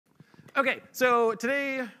OK, so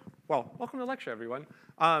today, well, welcome to the lecture, everyone.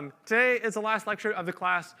 Today is the last lecture of the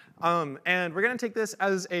class, and we're going to take this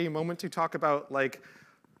as a moment to talk about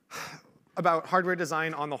hardware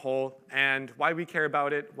design on the whole, and why we care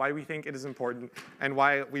about it, why we think it is important, and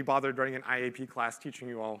why we bothered running an IAP class teaching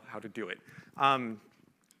you all how to do it. I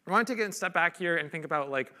want to take a step back here and think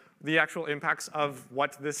about the actual impacts of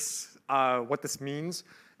what this means,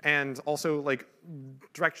 and also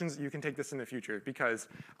directions that you can take this in the future, because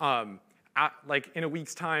in a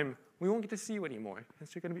week's time, we won't get to see you anymore.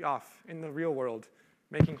 Since you're going to be off in the real world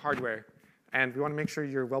making hardware, and we want to make sure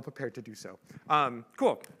you're well prepared to do so.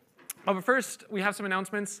 Cool. But first, we have some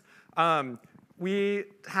announcements. We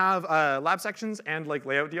have lab sections and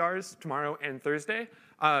layout DRs tomorrow and Thursday.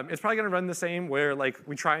 It's probably going to run the same, where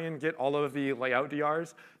we try and get all of the layout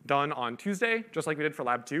DRs done on Tuesday, just like we did for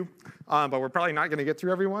Lab 2. But we're probably not going to get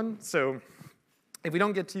through everyone. So if we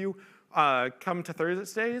don't get to you, come to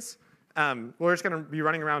Thursdays. We're just going to be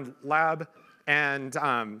running around lab. And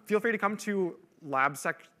feel free to come to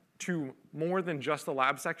to more than just the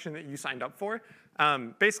lab section that you signed up for.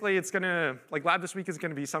 Basically, it's going to, lab this week is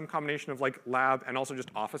going to be some combination of lab and also just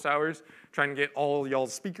office hours, trying to get all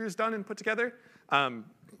y'all's speakers done and put together.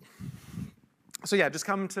 So yeah, just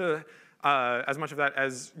come to as much of that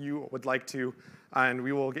as you would like to, and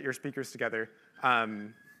we will get your speakers together.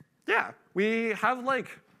 Yeah, we have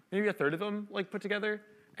maybe a third of them put together,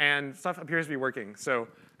 and stuff appears to be working. So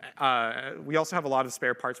we also have a lot of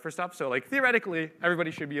spare parts for stuff. So theoretically,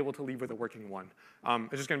 everybody should be able to leave with a working one.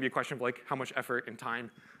 It's just going to be a question of how much effort and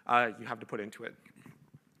time you have to put into it.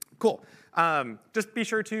 Cool. Just be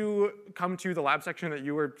sure to come to the lab section that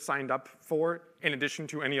you were signed up for, in addition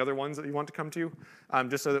to any other ones that you want to come to,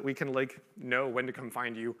 just so that we can know when to come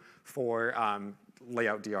find you for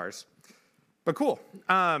layout DRs. But cool.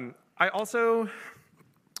 I also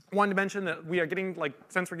wanted to mention that we are getting,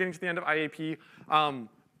 since we're getting to the end of IAP,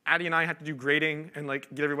 Addy and I had to do grading and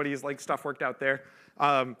get everybody's stuff worked out there.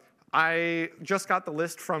 I just got the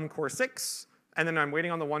list from Course 6. And then I'm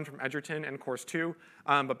waiting on the one from Edgerton and Course 2.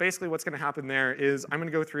 But basically what's going to happen there is I'm going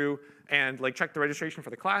to go through and check the registration for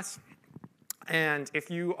the class. And if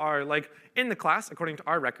you are in the class according to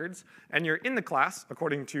our records, and you're in the class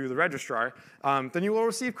according to the registrar, then you will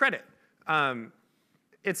receive credit.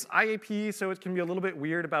 It's IAP, so it can be a little bit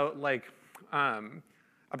weird about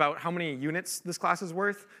how many units this class is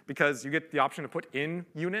worth, because you get the option to put in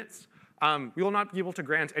units. We will not be able to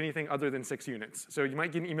grant anything other than 6 units. So you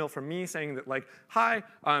might get an email from me saying that hi,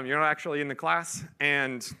 you're not actually in the class,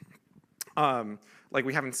 and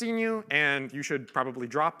we haven't seen you, and you should probably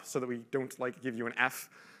drop so that we don't give you an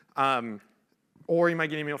F. Or you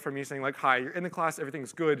might get an email from me saying hi, you're in the class,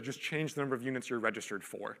 everything's good, just change the number of units you're registered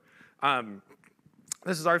for.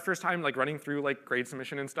 This is our first time running through grade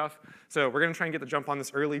submission and stuff. So we're going to try and get the jump on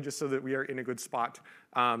this early, just so that we are in a good spot,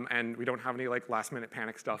 and we don't have any last minute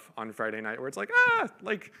panic stuff on Friday night where it's you're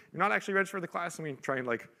not actually registered for the class, and we try and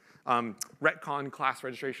retcon class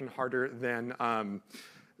registration harder than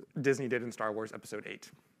Disney did in Star Wars Episode 8.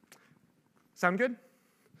 Sound good?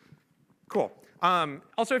 Cool.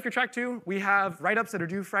 Also, if you're track 2, we have write-ups that are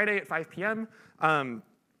due Friday at 5 p.m.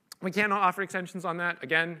 We cannot offer extensions on that.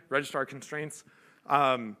 Again, registrar constraints.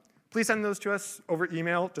 Please send those to us over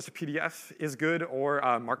email. Just a PDF is good, or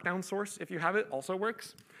a markdown source, if you have it, also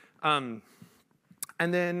works. And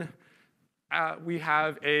then we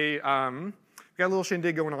have we got a little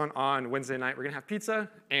shindig going on Wednesday night. We're going to have pizza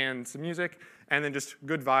and some music, and then just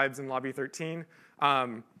good vibes in Lobby 13.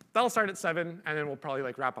 That'll start at 7, and then we'll probably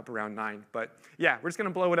wrap up around 9. But yeah, we're just going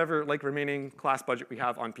to blow whatever remaining class budget we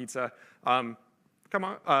have on pizza. Come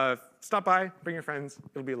on, stop by, bring your friends.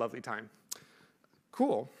 It'll be a lovely time.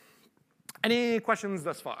 Cool. Any questions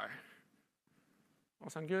thus far? All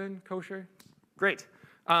sound good? Kosher? Great.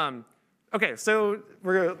 OK, so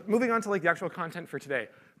we're moving on to the actual content for today.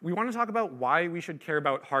 We want to talk about why we should care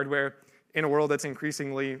about hardware in a world that's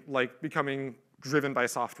increasingly becoming driven by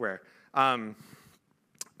software.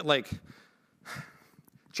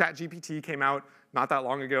 ChatGPT came out not that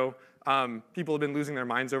long ago. People have been losing their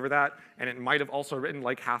minds over that, and it might have also written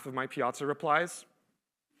half of my Piazza replies.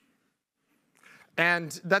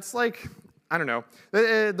 And that's I don't know.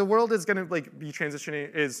 The world is going to be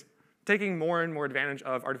transitioning, is taking more and more advantage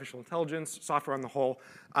of artificial intelligence, software on the whole,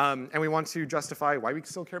 and we want to justify why we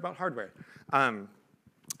still care about hardware.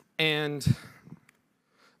 And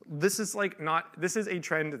this is this is a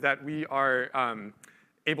trend that we are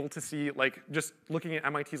able to see just looking at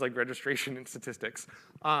MIT's registration and statistics.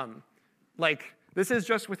 This is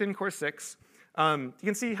just within Course 6. You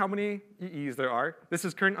can see how many EEs there are. This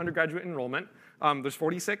is current undergraduate enrollment. There's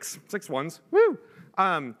 46, 6 ones, woo!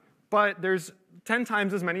 But there's 10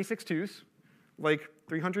 times as many 6.2s, like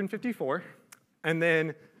 354. And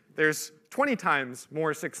then there's 20 times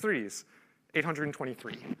more 6.3s,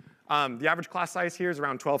 823. The average class size here is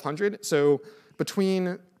around 1,200. So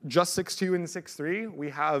between just 6.2 and 6.3, we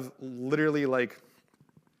have literally like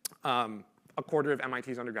a quarter of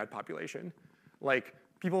MIT's undergrad population. Like,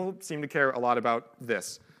 people seem to care a lot about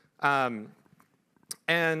this. And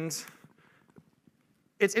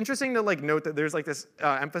it's interesting to like note that there's like this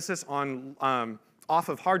emphasis on off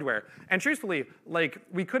of hardware. And truthfully, like,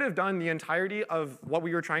 we could have done the entirety of what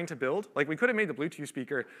we were trying to build. Like, we could have made the Bluetooth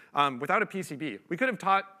speaker without a PCB. We could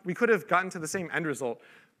have gotten to the same end result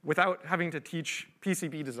without having to teach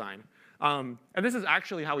PCB design. And this is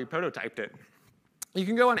actually how we prototyped it. You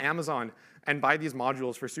can go on Amazon and buy these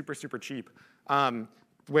modules for super, super cheap,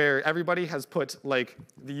 where everybody has put like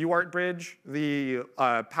the UART bridge, the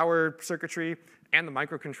power circuitry, and the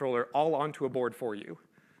microcontroller all onto a board for you.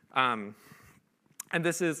 And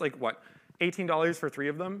this is like, what, $18 for 3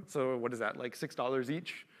 of them? So what is that, like $6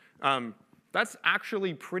 each? That's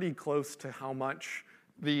actually pretty close to how much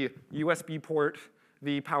the USB port,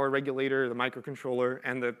 the power regulator, the microcontroller,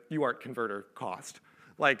 and the UART converter cost.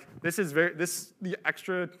 Like, this is the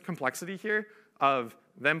extra complexity here of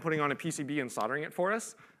them putting on a PCB and soldering it for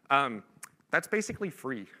us. That's basically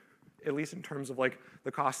free, at least in terms of like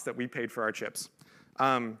the costs that we paid for our chips.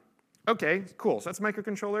 OK, cool. So that's a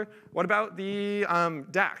microcontroller. What about the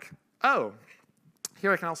DAC? Oh,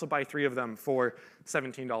 here I can also buy 3 of them for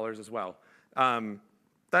 $17 as well.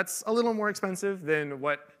 That's a little more expensive than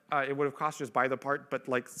what it would have cost to just buy the part, but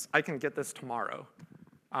like, I can get this tomorrow.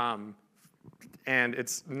 And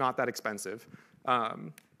it's not that expensive.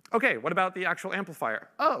 OK, what about the actual amplifier?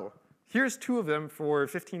 Oh, here's 2 of them for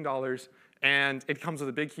 $15, and it comes with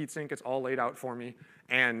a big heatsink. It's all laid out for me,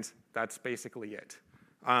 and that's basically it.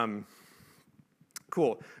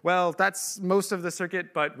 Cool. Well, that's most of the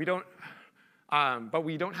circuit, but we don't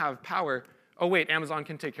have power. Oh wait, Amazon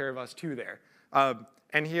can take care of us too there.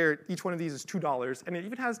 And here, each one of these is $2, and it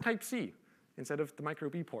even has Type-C instead of the micro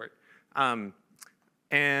B port.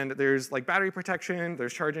 And there's like battery protection,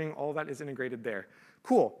 there's charging, all of that is integrated there.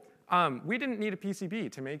 Cool. We didn't need a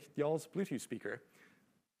PCB to make y'all's Bluetooth speaker.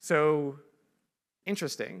 So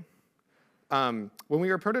interesting. When we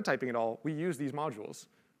were prototyping it all, we used these modules.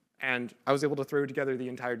 And I was able to throw together the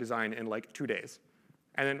entire design in like 2 days.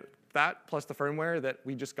 And then that plus the firmware that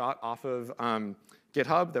we just got off of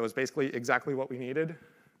GitHub that was basically exactly what we needed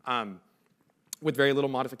with very little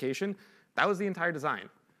modification, that was the entire design.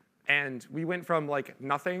 And we went from like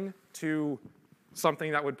nothing to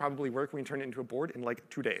something that would probably work when we turned it into a board in like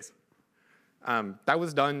 2 days. That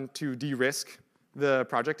was done to de-risk the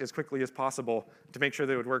project as quickly as possible to make sure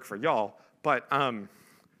that it would work for y'all. But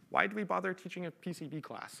why did we bother teaching a PCB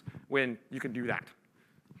class when you could do that?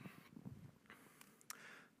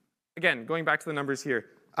 Again, going back to the numbers here,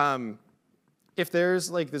 if there's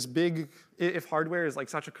like this big, if hardware is like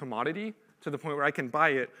such a commodity to the point where I can buy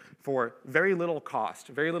it for very little cost,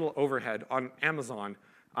 very little overhead on Amazon,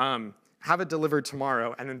 have it delivered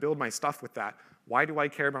tomorrow, and then build my stuff with that, why do I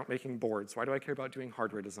care about making boards? Why do I care about doing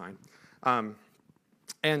hardware design?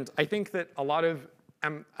 And I think that a lot of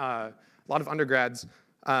undergrads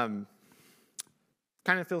kind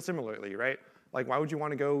of feel similarly, right? Like, why would you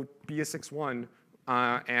want to go be a 6.1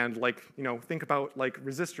 and like, think about like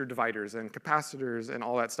resistor dividers and capacitors and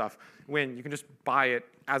all that stuff when you can just buy it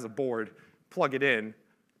as a board, plug it in,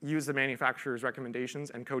 use the manufacturer's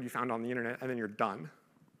recommendations and code you found on the internet, and then you're done?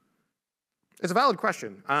 It's a valid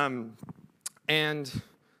question. And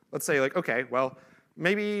let's say like, OK, well,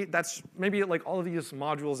 maybe like all of these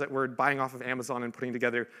modules that we're buying off of Amazon and putting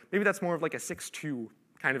together, maybe that's more of like a 6.2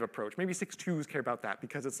 kind of approach. Maybe 6.2s care about that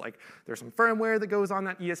because it's like there's some firmware that goes on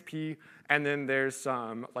that ESP, and then there's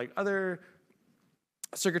some like other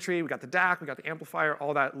circuitry. We got the DAC, we got the amplifier,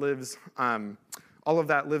 all that lives. All of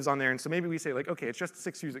that lives on there, and so maybe we say like, okay, it's just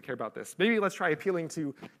 6.2s that care about this. Maybe let's try appealing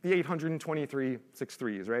to the 823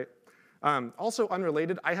 6.3s, right? Also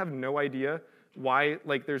unrelated, I have no idea why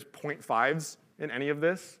like there's 0.5s in any of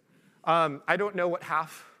this. I don't know what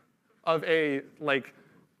half of a like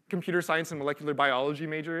computer science and molecular biology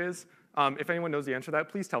major is. If anyone knows the answer to that,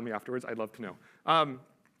 please tell me afterwards. I'd love to know.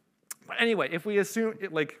 But anyway, if we assume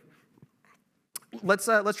it like, let's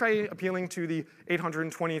try appealing to the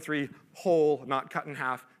 823 whole, not cut in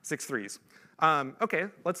half, 6.3s. OK,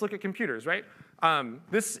 let's look at computers, right?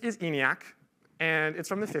 This is ENIAC, and it's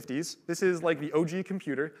from the 50s. This is like the OG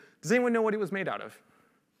computer. Does anyone know what it was made out of?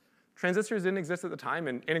 Transistors didn't exist at the time,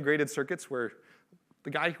 and integrated circuits where the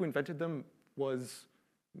guy who invented them was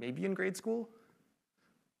maybe in grade school?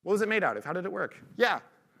 What was it made out of? How did it work? Yeah.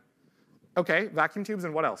 OK, vacuum tubes,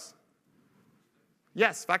 and what else?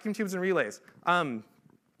 Yes, vacuum tubes and relays. And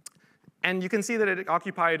you can see that it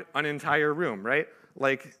occupied an entire room, right?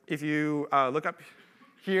 Like, if you look up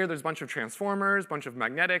here, there's a bunch of transformers, a bunch of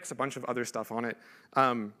magnetics, a bunch of other stuff on it.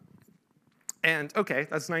 And OK,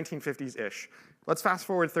 that's 1950s-ish. Let's fast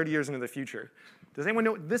forward 30 years into the future. Does anyone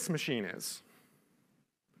know what this machine is?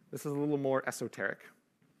 This is a little more esoteric.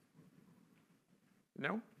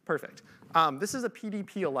 No? Perfect. This is a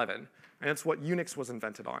PDP-11, and it's what Unix was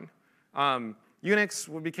invented on.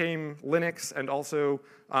 Unix became Linux and also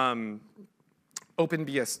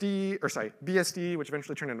BSD, which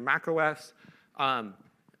eventually turned into Mac OS.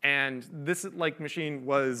 And this machine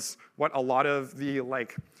was what a lot of the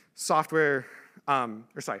software,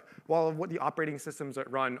 what the operating systems that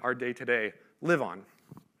run our day-to-day live on.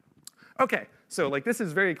 OK, so this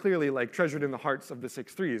is very clearly treasured in the hearts of the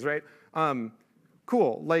 6.3s, right?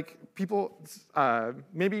 Cool. People,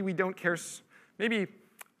 maybe we don't care. Maybe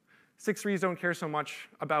 6.3s don't care so much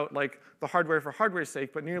about the hardware for hardware's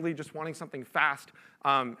sake, but merely just wanting something fast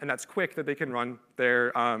and that's quick that they can run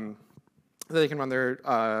their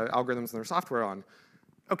algorithms and their software on.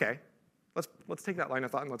 OK, let's take that line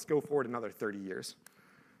of thought and let's go forward another 30 years.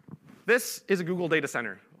 This is a Google data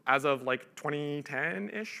center as of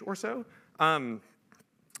 2010-ish or so. And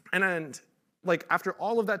after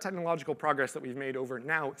all of that technological progress that we've made over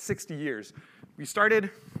now 60 years, we started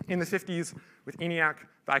in the 50s with ENIAC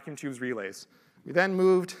vacuum tubes relays. We then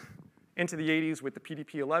moved into the 80s with the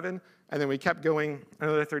PDP-11, and then we kept going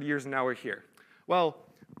another 30 years, and now we're here. Well,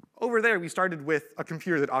 over there, we started with a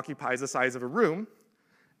computer that occupies the size of a room,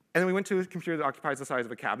 and then we went to a computer that occupies the size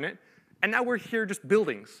of a cabinet, and now we're here just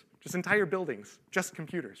buildings, just entire buildings, just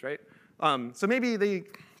computers, right? So maybe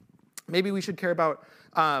we should care about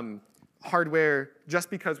hardware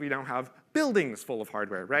just because we don't have buildings full of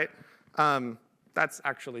hardware, right? That's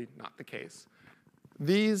actually not the case.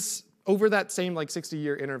 Over that same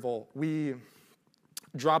 60-year interval, we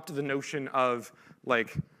dropped the notion of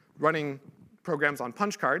running programs on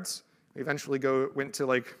punch cards. We eventually went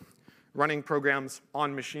to running programs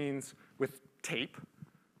on machines with tape.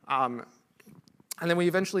 And then we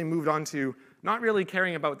eventually moved on to not really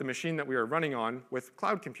caring about the machine that we were running on with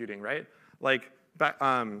cloud computing, right?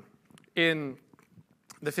 In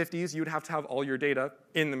the 50s, you'd have to have all your data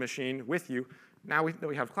in the machine with you. Now that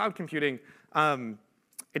we have cloud computing,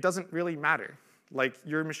 it doesn't really matter.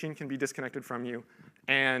 Your machine can be disconnected from you,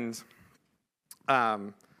 and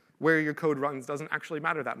where your code runs doesn't actually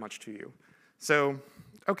matter that much to you. So,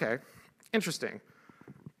 OK, interesting.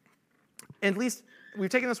 At least we've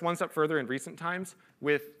taken this one step further in recent times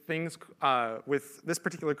with things with this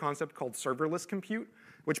particular concept called serverless compute,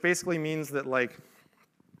 which basically means that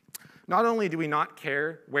not only do we not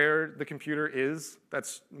care where the computer is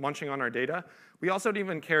that's munching on our data, we also don't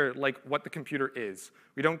even care what the computer is.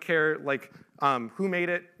 We don't care who made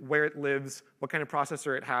it, where it lives, what kind of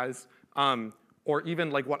processor it has, or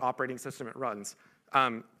even what operating system it runs.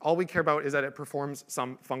 All we care about is that it performs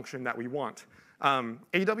some function that we want.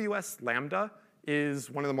 AWS Lambda is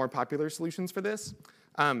one of the more popular solutions for this.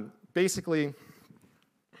 Basically,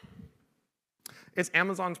 it's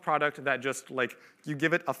Amazon's product that just you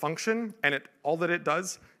give it a function, and all that it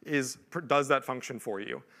does is does that function for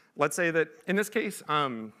you. Let's say that in this case,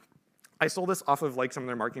 I stole this off of some of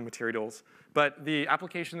their marketing materials, but the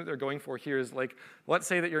application that they're going for here is let's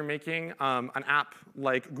say that you're making an app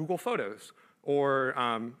like Google Photos, or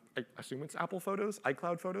I assume it's Apple Photos,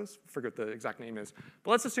 iCloud Photos, forget what the exact name is.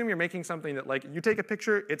 But let's assume you're making something that you take a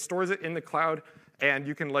picture, it stores it in the cloud, and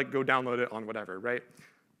you can go download it on whatever, right?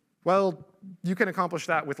 Well, you can accomplish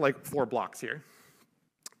that with 4 blocks here.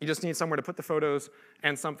 You just need somewhere to put the photos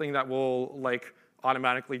and something that will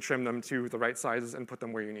automatically trim them to the right sizes and put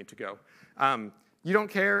them where you need to go. You don't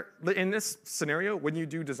care, in this scenario, when you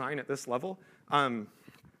do design at this level,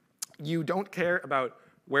 you don't care about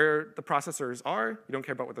where the processors are, you don't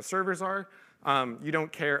care about what the servers are, you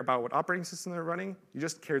don't care about what operating system they're running, you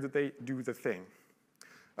just care that they do the thing.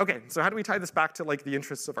 OK, so how do we tie this back to the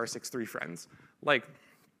interests of our 6.3 friends?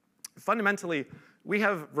 Fundamentally, we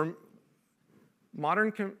have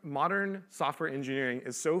modern software engineering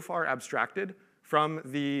is so far abstracted from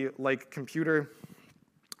the computer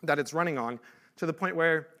that it's running on to the point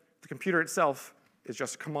where the computer itself is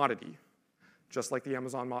just a commodity, just like the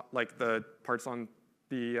the parts on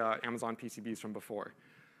the Amazon PCBs from before.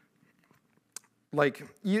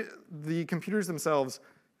 The computers themselves,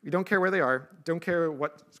 you don't care where they are, don't care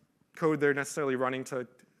what code they're necessarily running to.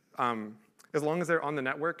 As long as they're on the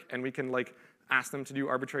network and we can ask them to do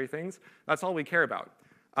arbitrary things, that's all we care about.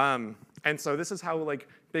 And so this is how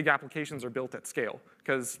big applications are built at scale,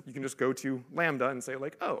 because you can just go to Lambda and say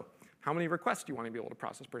oh, how many requests do you want to be able to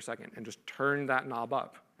process per second, and just turn that knob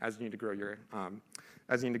up as you need to grow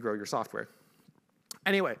your software.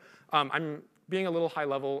 Anyway, I'm being a little high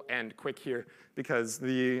level and quick here because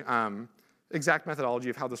the exact methodology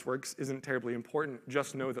of how this works isn't terribly important.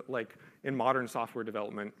 Just know that like in modern software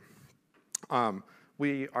development,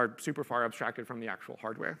 we are super far abstracted from the actual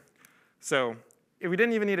hardware. So if we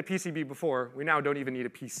didn't even need a PCB before, we now don't even need a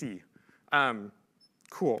PC.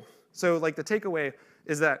 Cool. So like the takeaway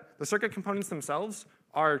is that the circuit components themselves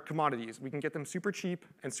are commodities. We can get them super cheap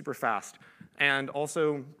and super fast. And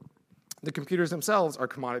also, the computers themselves are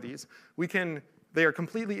commodities. They are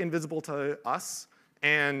completely invisible to us,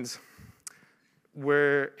 and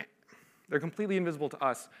they're completely invisible to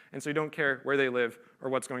us, and so you don't care where they live or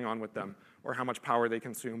what's going on with them or how much power they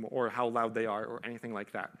consume or how loud they are or anything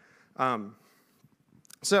like that.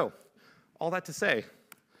 So all that to say,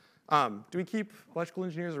 do we keep electrical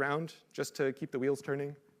engineers around just to keep the wheels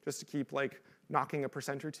turning, just to keep like knocking a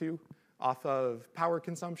 % or two off of power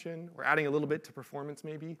consumption or adding a little bit to performance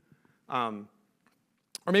maybe?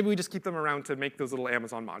 Or maybe we just keep them around to make those little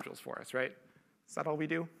Amazon modules for us, right? Is that all we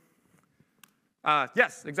do?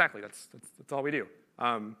 Yes, exactly. That's all we do.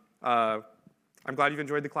 I'm glad you've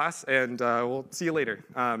enjoyed the class, and we'll see you later.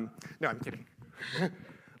 No, I'm kidding.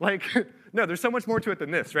 Like, no, there's so much more to it than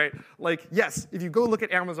this, right? Like, yes, if you go look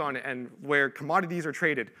at Amazon and where commodities are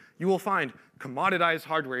traded, you will find commoditized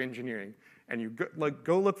hardware engineering. And you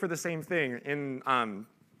go look for the same thing in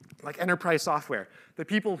like enterprise software. The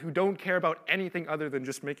people who don't care about anything other than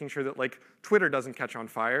just making sure that like Twitter doesn't catch on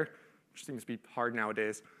fire, which seems to be hard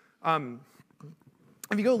nowadays.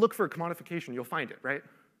 If you go look for commodification, you'll find it, right?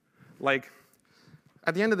 Like,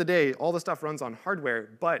 at the end of the day, all the stuff runs on hardware,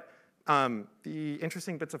 but the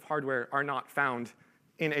interesting bits of hardware are not found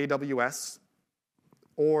in AWS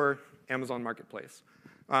or Amazon Marketplace.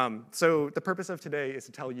 So the purpose of today is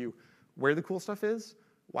to tell you where the cool stuff is,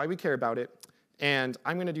 why we care about it, and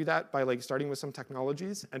I'm going to do that by like starting with some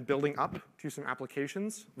technologies and building up to some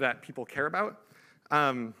applications that people care about.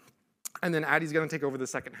 And then Addy's going to take over the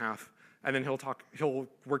second half, and then he'll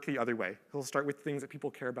work the other way. He'll start with things that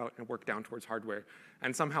people care about and work down towards hardware.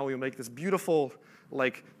 And somehow we'll make this beautiful,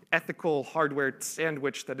 like, ethical hardware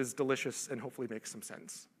sandwich that is delicious and hopefully makes some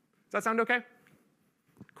sense. Does that sound okay?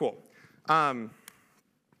 Cool.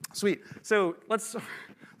 Sweet. So let's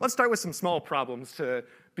start with some small problems to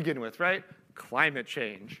begin with, right? Climate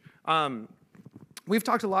change. We've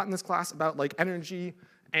talked a lot in this class about like energy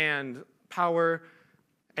and power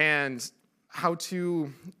and how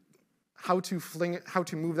to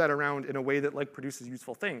move that around in a way that like produces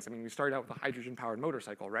useful things. I mean, we started out with a hydrogen-powered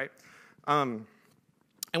motorcycle, right? And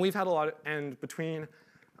we've had a lot, and between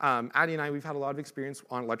Addy and I, we've had a lot of experience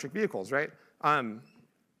on electric vehicles, right?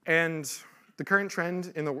 And the current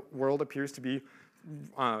trend in the world appears to be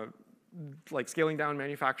like scaling down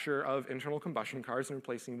manufacture of internal combustion cars and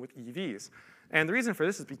replacing with EVs. And the reason for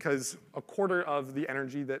this is because a quarter of the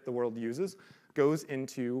energy that the world uses goes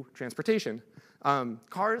into transportation.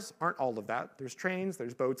 Cars aren't all of that. There's trains,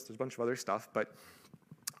 there's boats, there's a bunch of other stuff, but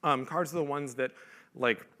cars are the ones that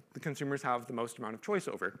like the consumers have the most amount of choice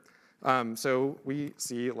over. So we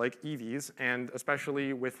see like EVs, and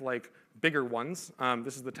especially with like bigger ones.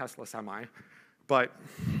 This is the Tesla Semi, but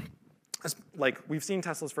like we've seen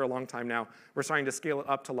Teslas for a long time now. We're starting to scale it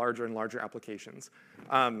up to larger and larger applications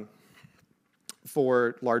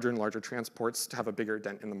for larger and larger transports to have a bigger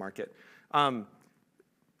dent in the market.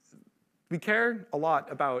 We care a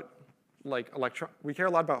lot about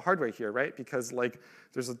hardware here, right? Because like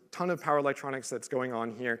there's a ton of power electronics that's going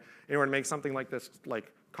on here in order to make something like this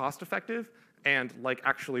like cost-effective and like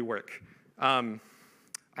actually work. I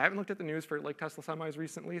haven't looked at the news for like Tesla semis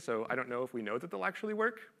recently, so I don't know if we know that they'll actually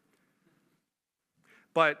work.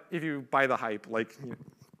 But if you buy the hype, like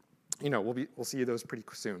we'll see those pretty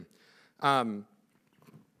soon.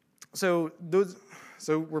 So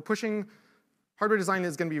we're pushing. Hardware design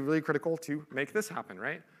is going to be really critical to make this happen,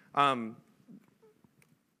 right?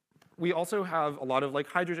 We also have a lot of like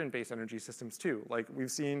hydrogen-based energy systems too. Like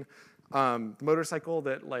we've seen the motorcycle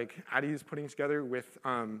that like Addy is putting together with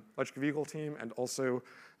electric vehicle team and also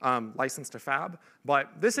licensed to fab. But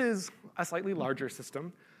this is a slightly larger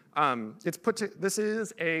system. This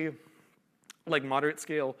is a like moderate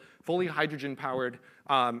scale, fully hydrogen-powered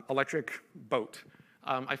electric boat.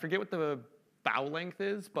 I forget what the bow length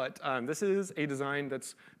is, but this is a design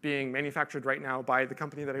that's being manufactured right now by the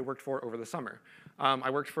company that I worked for over the summer. I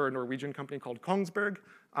worked for a Norwegian company called Kongsberg,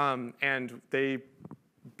 and they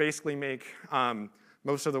basically make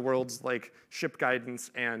most of the world's like ship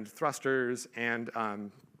guidance and thrusters and a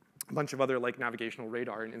bunch of other like navigational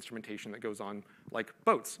radar and instrumentation that goes on like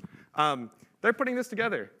boats. They're putting this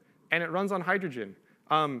together, and it runs on hydrogen.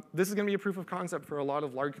 This is going to be a proof of concept for a lot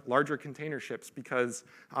of larger container ships because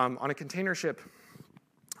on a container ship,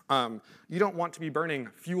 you don't want to be burning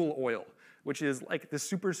fuel oil, which is like this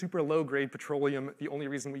super, super low-grade petroleum. The only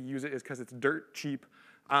reason we use it is because it's dirt cheap,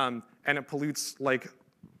 and it pollutes like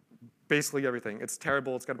basically everything. It's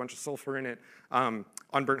terrible. It's got a bunch of sulfur in it.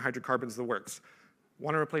 Unburnt hydrocarbons, the works.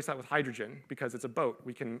 Want to replace that with hydrogen because it's a boat.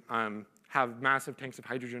 We can have massive tanks of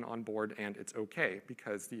hydrogen on board, and it's okay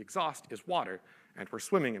because the exhaust is water, and we're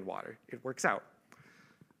swimming in water. It works out.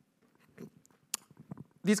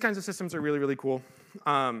 These kinds of systems are really, really cool,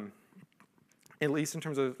 at least in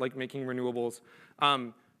terms of like making renewables.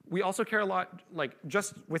 We also care a lot, like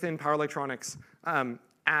just within power electronics,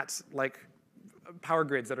 at like power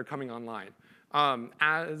grids that are coming online.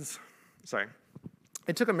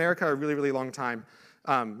 It took America a really, really long time,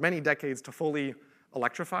 many decades, to fully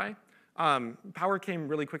electrify. Power came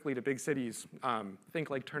really quickly to big cities.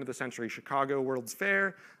 Think like turn of the century, Chicago, World's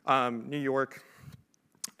Fair, New York,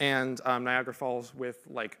 and Niagara Falls with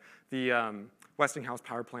like the Westinghouse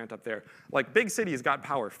power plant up there. Like big cities got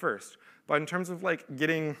power first, but in terms of like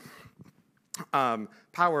getting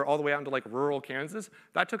power all the way out into like rural Kansas,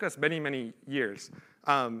 that took us many, many years.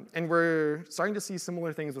 And we're starting to see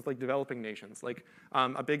similar things with like developing nations. Like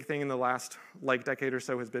a big thing in the last like decade or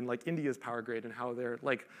so has been like India's power grid and how they're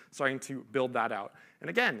like starting to build that out. And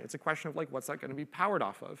again, it's a question of like what's that going to be powered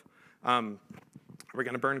off of? Are we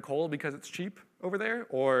going to burn coal because it's cheap over there,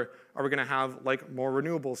 or are we going to have like more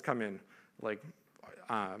renewables come in? Like,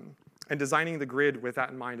 and designing the grid with that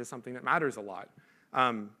in mind is something that matters a lot.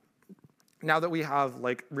 Now that we have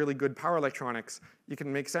like really good power electronics, you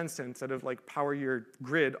can make sense to, instead of like power your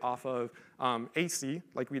grid off of AC,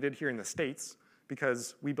 like we did here in the States,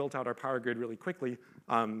 because we built out our power grid really quickly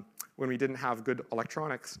when we didn't have good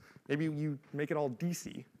electronics, maybe you make it all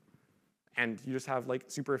DC, and you just have like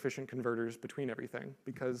super efficient converters between everything,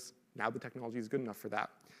 because now the technology is good enough for that.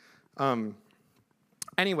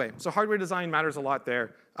 Anyway, so hardware design matters a lot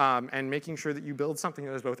there, and making sure that you build something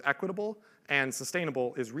that is both equitable and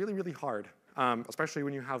sustainable is really, really hard, especially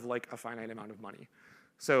when you have like a finite amount of money.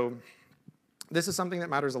 So this is something that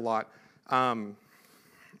matters a lot.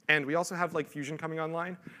 And we also have like fusion coming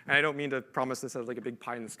online, and I don't mean to promise this as like a big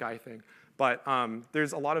pie in the sky thing, but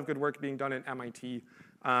there's a lot of good work being done at MIT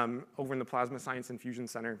over in the Plasma Science and Fusion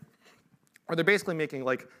Center, where they're basically making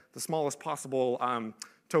like the smallest possible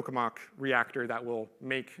tokamak reactor that will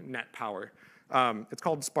make net power. It's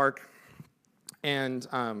called Spark, and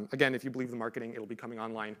again, if you believe the marketing, it'll be coming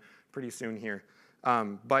online pretty soon here.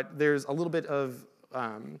 But there's a little bit of,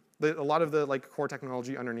 a lot of the like core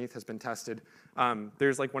technology underneath has been tested.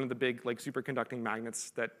 There's like one of the big like superconducting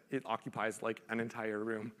magnets that it occupies like an entire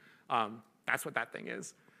room. That's what that thing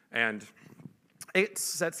is. And it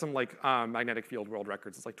sets some like magnetic field world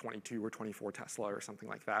records. It's like 22 or 24 Tesla or something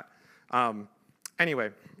like that.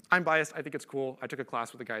 Anyway, I'm biased. I think it's cool. I took a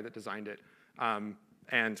class with a guy that designed it,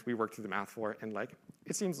 and we worked through the math for it. And like,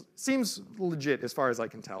 it seems legit as far as I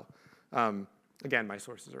can tell. Again, my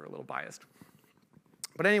sources are a little biased.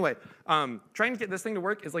 But anyway, trying to get this thing to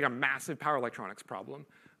work is like a massive power electronics problem.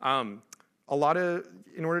 In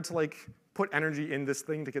order to like put energy in this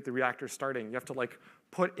thing to get the reactor starting, you have to like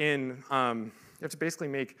put in, you have to basically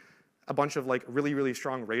make a bunch of like really, really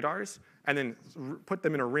strong radars and then put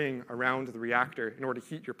them in a ring around the reactor in order to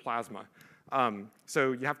heat your plasma.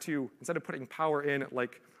 So you have to, instead of putting power in at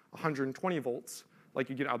like 120 volts, like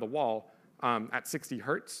you get out of the wall at 60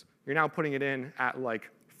 hertz, you're now putting it in at like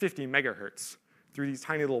 50 megahertz through these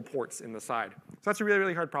tiny little ports in the side. So that's a really,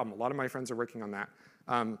 really hard problem. A lot of my friends are working on that.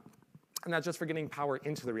 And that's just for getting power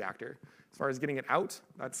into the reactor. As far as getting it out,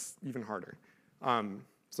 that's even harder.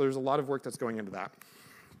 So there's a lot of work that's going into that.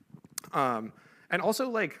 And also,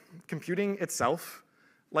 like, computing itself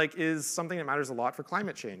like, is something that matters a lot for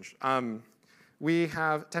climate change. We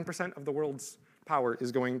have 10% of the world's power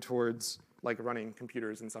is going towards like running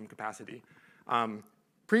computers in some capacity.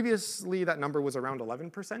 Previously, that number was around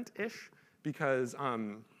 11%-ish, because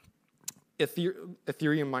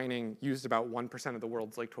Ethereum mining used about 1% of the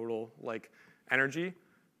world's like total like energy,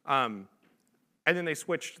 and then they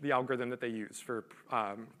switched the algorithm that they use for.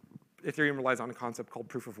 Ethereum relies on a concept called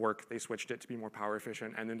proof of work. They switched it to be more power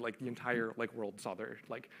efficient, and then like the entire like world saw their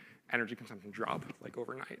like energy consumption drop like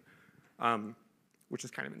overnight, which is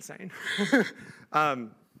kind of insane.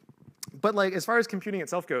 But like as far as computing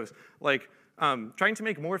itself goes, like trying to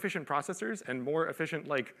make more efficient processors and more efficient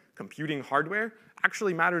like computing hardware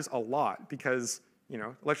actually matters a lot, because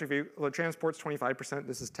electric vehicle transport's 25%.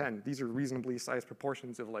 This is 10. These are reasonably sized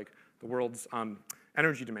proportions of like the world's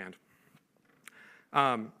energy demand.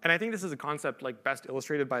 And I think this is a concept like best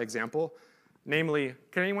illustrated by example. Namely,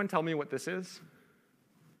 can anyone tell me what this is?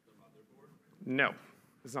 The motherboard? No,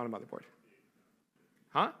 it's not a motherboard.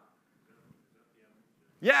 Huh?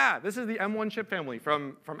 Yeah, this is the M1 chip family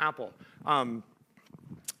from Apple.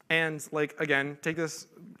 And like again, take this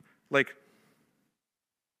like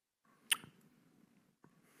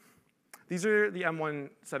these are the M1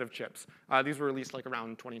 set of chips. These were released like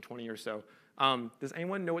around 2020 or so. Does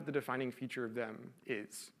anyone know what the defining feature of them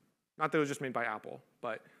is? Not that it was just made by Apple,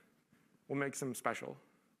 but what makes them special?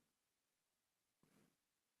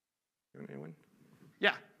 Anyone?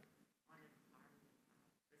 Yeah.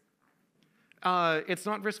 It's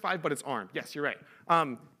not RISC-V, but it's ARM. Yes, you're right.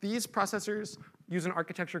 These processors use an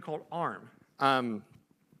architecture called ARM.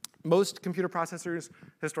 Most computer processors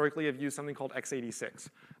historically have used something called x86.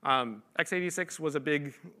 x86 was a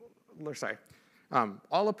big, sorry.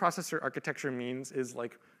 All a processor architecture means is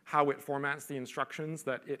like how it formats the instructions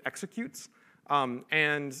that it executes. And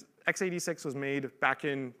x86 was made back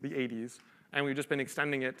in the 80s, and we've just been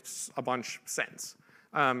extending it a bunch since.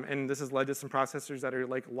 And this has led to some processors that are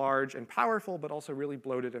like large and powerful, but also really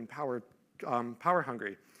bloated and power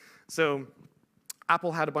hungry. So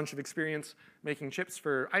Apple had a bunch of experience making chips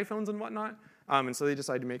for iPhones and whatnot, and so they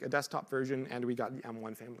decided to make a desktop version, and we got the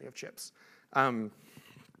M1 family of chips.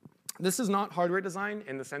 This is not hardware design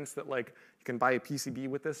in the sense that like you can buy a PCB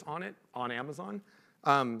with this on it on Amazon,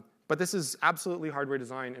 but this is absolutely hardware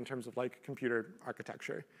design in terms of like computer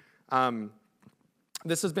architecture.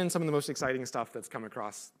 This has been some of the most exciting stuff that's come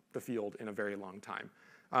across the field in a very long time.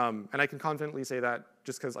 And I can confidently say that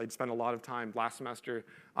just because I spent a lot of time last semester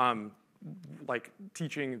like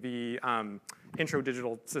teaching the intro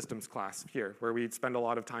digital systems class here, where we spend a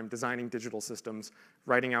lot of time designing digital systems,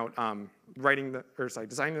 designing them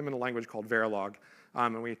in a language called Verilog,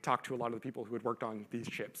 and we talked to a lot of the people who had worked on these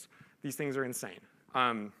chips. These things are insane.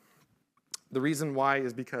 The reason why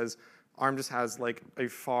is because ARM just has like a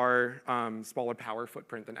far smaller power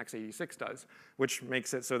footprint than x86 does, which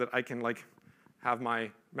makes it so that I can like have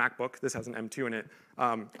my MacBook. This has an M2 in it.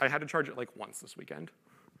 I had to charge it like once this weekend.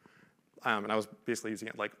 And I was basically using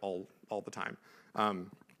it like all the time.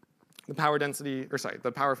 The power density,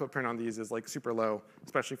 the power footprint on these is like super low,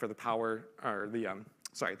 especially for the power, or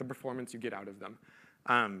the performance you get out of them.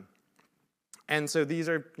 And so these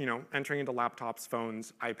are, entering into laptops,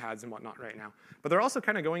 phones, iPads, and whatnot right now. But they're also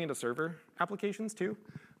kind of going into server applications too.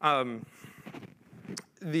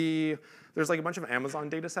 There's like a bunch of Amazon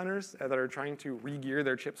data centers that are trying to re-gear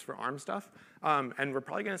their chips for ARM stuff. And we're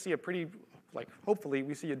probably going to see a pretty, hopefully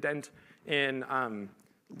we see a dent in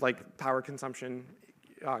power consumption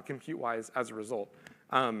compute-wise as a result.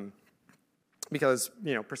 Because,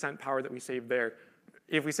 percent power that we save there,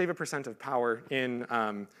 if we save a percent of power in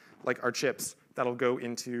our chips, that'll go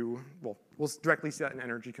into, we'll directly see that in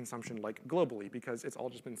energy consumption globally, because it's all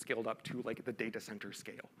just been scaled up to the data center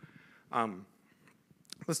scale.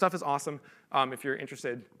 This stuff is awesome. If you're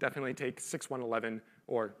interested, definitely take 6111,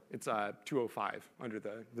 or it's 205 under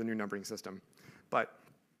the new numbering system. But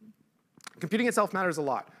computing itself matters a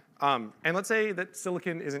lot. And let's say that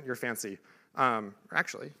silicon isn't your fancy. Or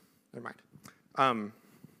actually, never mind.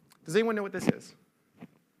 Does anyone know what this is?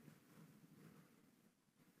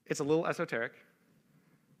 It's a little esoteric.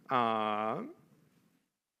 Any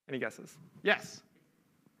guesses? Yes?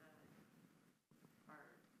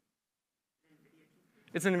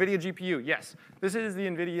 It's an NVIDIA GPU, yes. This is the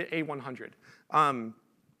NVIDIA A100.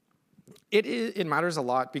 It matters a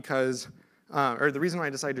lot because, or the reason why I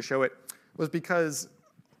decided to show it was because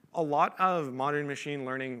a lot of modern machine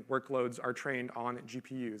learning workloads are trained on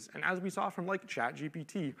GPUs. And as we saw from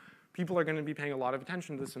ChatGPT, people are going to be paying a lot of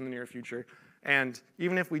attention to this in the near future. And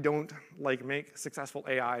even if we don't make successful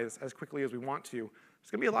AIs as quickly as we want to,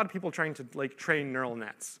 there's going to be a lot of people trying to train neural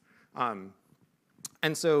nets. And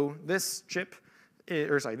so this chip,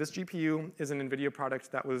 this GPU is an NVIDIA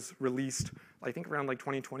product that was released, I think, around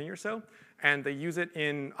 2020 or so, and they use it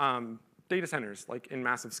in data centers, in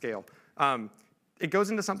massive scale. It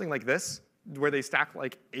goes into something like this, where they stack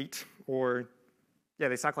 8 of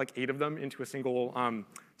them into a single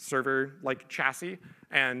server chassis,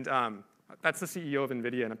 and that's the CEO of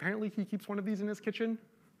NVIDIA, and apparently he keeps one of these in his kitchen.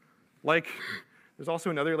 There's also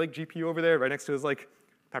another GPU over there right next to his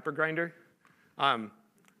pepper grinder. I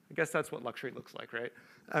guess that's what luxury looks like, right?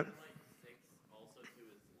 Also to his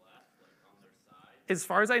left, on their side? As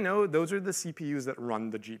far as I know, those are the CPUs that run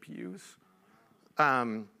the GPUs.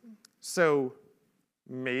 So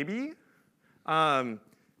maybe.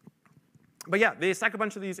 But yeah, they stack a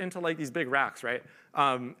bunch of these into these big racks, right?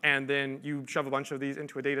 And then you shove a bunch of these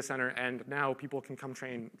into a data center, and now people can come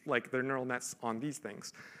train their neural nets on these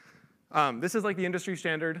things. This is the industry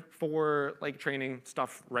standard for training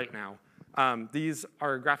stuff right now. These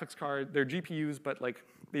are graphics card, they're GPUs, but like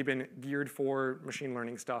they've been geared for machine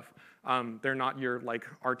learning stuff. They're not your like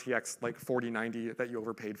RTX like 4090 that you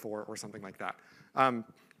overpaid for or something like that.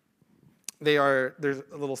 They're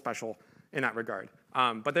a little special in that regard.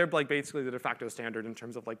 But they're like basically the de facto standard in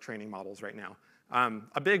terms of like training models right now.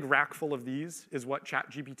 A big rack full of these is what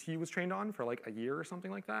ChatGPT was trained on for like a year or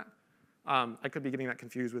something like that. I could be getting that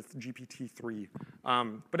confused with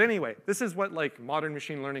GPT-3. But anyway, this is what like modern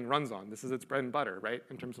machine learning runs on. This is its bread and butter, right,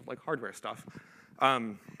 in terms of like hardware stuff.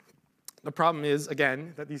 The problem is,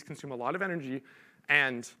 again, that these consume a lot of energy,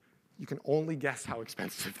 and you can only guess how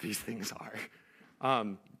expensive these things are.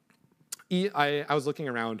 I was looking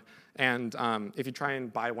around, and if you try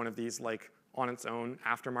and buy one of these like on its own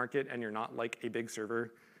aftermarket, and you're not like a big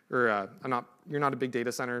server, or you're not a big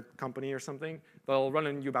data center company or something, they'll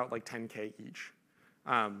run you about like 10K each.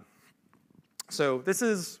 So this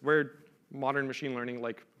is where modern machine learning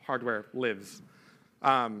like hardware lives.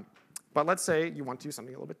 But let's say you want to do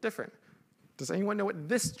something a little bit different. Does anyone know what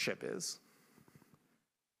this chip is?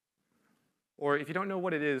 Or if you don't know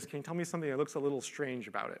what it is, can you tell me something that looks a little strange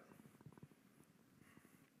about it?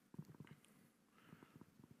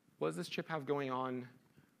 What does this chip have going on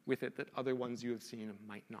with it that other ones you have seen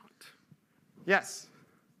might not? Yes?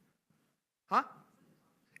 Huh?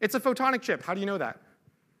 It's a photonic chip. How do you know that?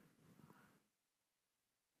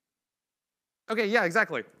 OK, yeah,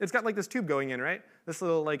 exactly. It's got like this tube going in, right? This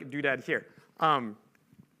little like doodad here.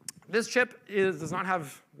 This chip does not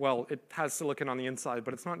have, well, it has silicon on the inside,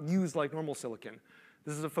 but it's not used like normal silicon.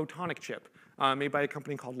 This is a photonic chip made by a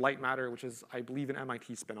company called Light Matter, which is, I believe, an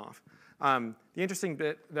MIT spinoff. The interesting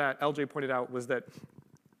bit that LJ pointed out was that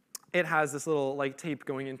it has this little like tape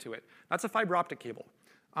going into it. That's a fiber optic cable.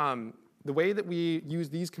 The way that we use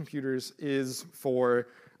these computers is for,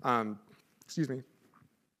 excuse me,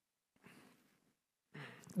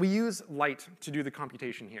 we use light to do the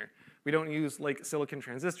computation here. We don't use like silicon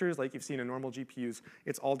transistors like you've seen in normal GPUs.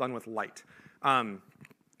 It's all done with light. And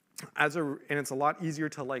it's a lot easier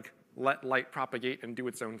to like let light propagate and do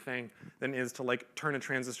its own thing than it is to like turn a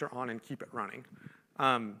transistor on and keep it running.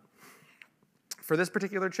 For this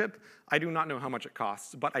particular chip, I do not know how much it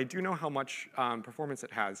costs, but I do know how much performance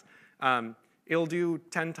it has. It'll do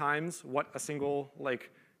 10 times what a single like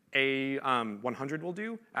A100 will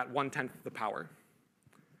do at 1/10 the power.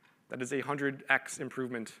 That is a 100x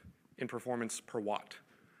improvement in performance per watt.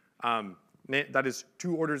 That is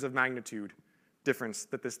 2 orders of magnitude difference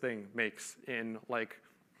that this thing makes in like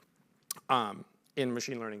in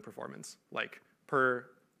machine learning performance.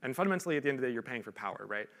 And fundamentally, at the end of the day, you're paying for power,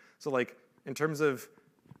 right? So like in terms of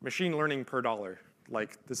machine learning per dollar,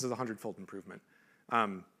 like this is a 100-fold improvement.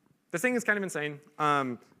 This thing is kind of insane.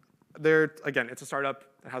 Again, it's a startup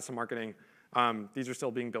that has some marketing. These are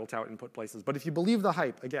still being built out and put places. But if you believe the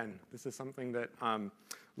hype, again, this is something that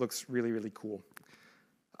looks really, really cool.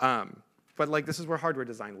 But like this is where hardware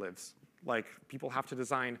design lives. Like people have to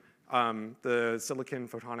design the silicon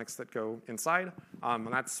photonics that go inside. And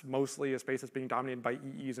that's mostly a space that's being dominated by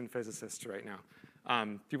EEs and physicists right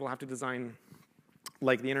now. People have to design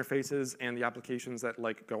like the interfaces and the applications that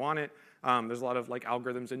like go on it. There's a lot of like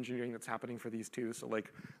algorithms engineering that's happening for these too. So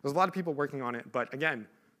like there's a lot of people working on it. But again,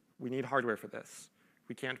 we need hardware for this.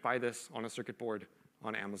 We can't buy this on a circuit board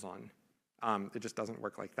on Amazon. It just doesn't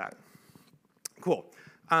work like that. Cool.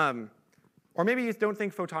 Or maybe you don't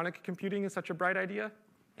think photonic computing is such a bright idea.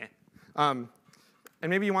 And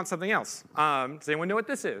maybe you want something else. Does anyone know what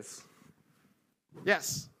this is?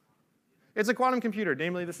 Yes. It's a quantum computer.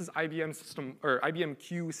 Namely, this is IBM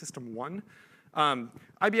Q System 1.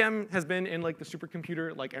 IBM has been in like the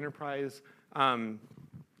supercomputer, like enterprise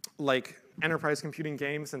computing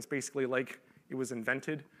game since basically like it was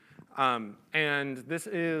invented. And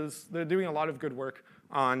they're doing a lot of good work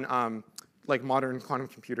on like modern quantum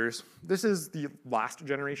computers. This is the last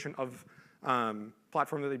generation of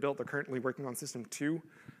platform that they built. They're currently working on System 2.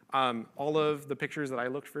 All of the pictures that I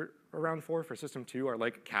looked around for System 2 are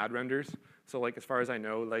like CAD renders. So like as far as I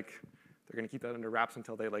know, like they're going to keep that under wraps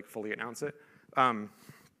until they like fully announce it.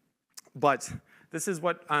 But this is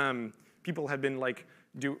what people have been like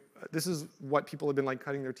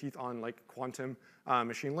cutting their teeth on, like quantum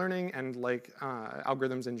machine learning and like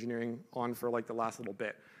algorithms engineering on for like the last little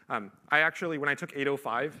bit. I actually, when I took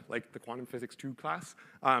 805, like the quantum physics 2 class,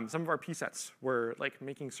 some of our PSETs were like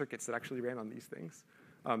making circuits that actually ran on these things.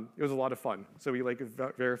 It was a lot of fun. So we like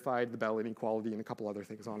verified the Bell inequality and a couple other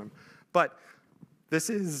things on them. But this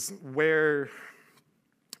is where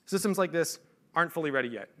systems like this aren't fully ready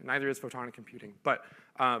yet. Neither is photonic computing. But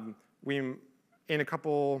in a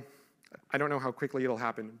couple, I don't know how quickly it'll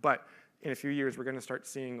happen, but in a few years, we're going to start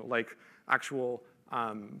seeing like actual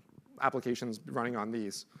applications running on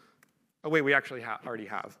these. Oh wait, we actually already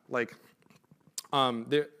have. Like,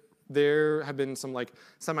 there have been some like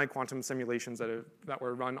semi-quantum simulations that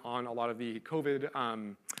were run on a lot of the COVID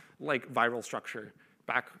like viral structure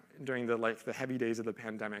back during the heavy days of the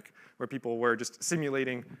pandemic, where people were just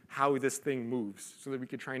simulating how this thing moves, so that we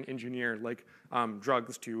could try and engineer like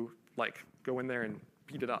drugs to like go in there and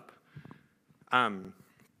beat it up.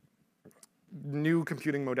 New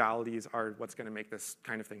computing modalities are what's going to make this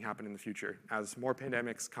kind of thing happen in the future. As more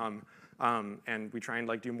pandemics come and we try and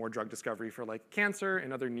like do more drug discovery for like cancer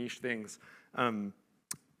and other niche things,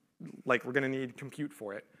 like we're going to need compute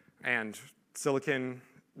for it. And silicon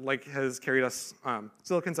like has carried us.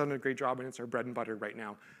 Silicon's done a great job, and it's our bread and butter right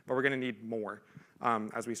now. But we're going to need more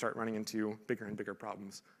as we start running into bigger and bigger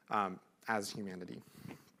problems as humanity.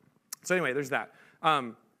 So anyway, there's that.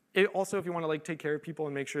 Also, if you want to like take care of people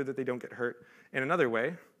and make sure that they don't get hurt in another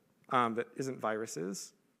way that isn't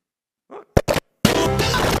viruses. Oh.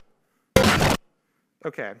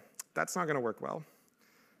 Okay, that's not going to work well.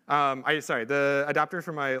 Sorry, the adapter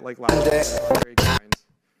for my like laptop is not very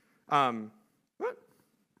kind. What?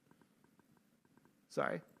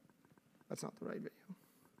 Sorry, that's not the right video.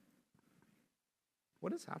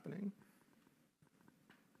 What is happening?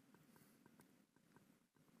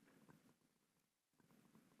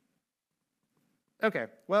 Okay,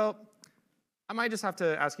 well, I might just have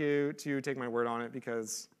to ask you to take my word on it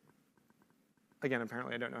because, again,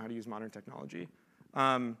 apparently I don't know how to use modern technology.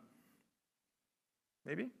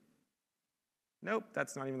 Maybe? Nope,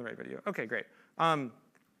 that's not even the right video. Okay, great.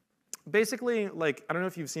 Basically, like, I don't know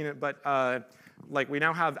if you've seen it, but like we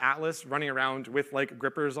now have Atlas running around with like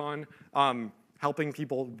grippers on, helping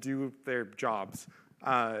people do their jobs.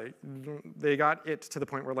 They got it to the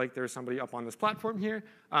point where like there's somebody up on this platform here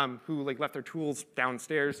who like left their tools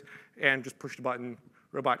downstairs and just pushed a button.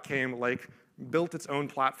 Robot came, like built its own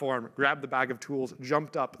platform, grabbed the bag of tools,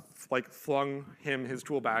 jumped up, like flung him his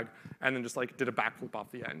tool bag, and then just like did a backflip off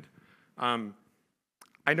the end.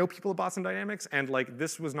 I know people at Boston Dynamics, and like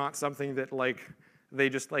this was not something that like they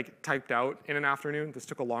just like typed out in an afternoon. This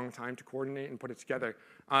took a long time to coordinate and put it together.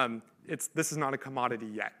 This is not a commodity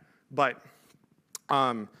yet, but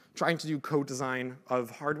trying to do code design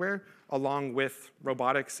of hardware along with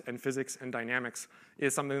robotics and physics and dynamics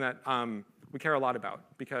is something that we care a lot about,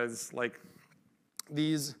 because like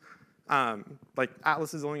these, like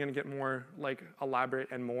Atlas is only going to get more like elaborate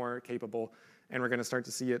and more capable, and we're going to start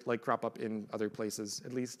to see it like crop up in other places.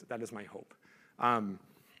 At least that is my hope.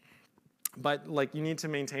 But like you need to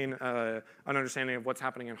maintain an understanding of what's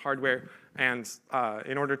happening in hardware, and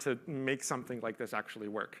in order to make something like this actually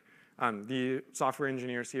work. The software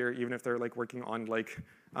engineers here, even if they're like working on like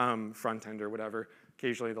front end or whatever,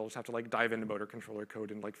 occasionally they'll just have to like dive into motor controller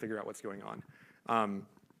code and like figure out what's going on.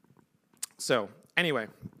 So anyway,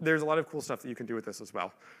 there's a lot of cool stuff that you can do with this as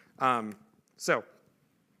well. So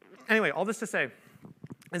anyway, all this to say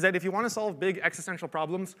is that if you want to solve big existential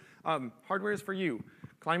problems, hardware is for you.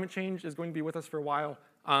 Climate change is going to be with us for a while,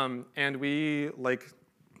 and I'd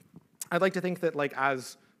like to think that like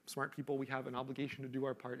as smart people, we have an obligation to do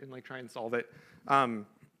our part and like try and solve it.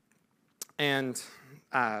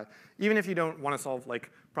 Even if you don't want to solve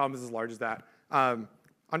like problems as large as that,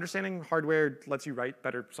 understanding hardware lets you write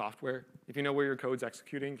better software. If you know where your code's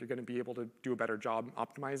executing, you're going to be able to do a better job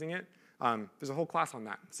optimizing it. There's a whole class on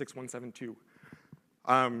that, 6172.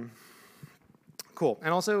 Cool.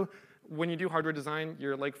 And also, when you do hardware design,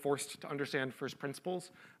 you're like forced to understand first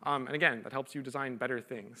principles. And again, that helps you design better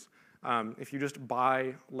things. If you just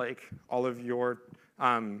buy like all of your,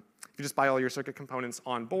 if you just buy all your circuit components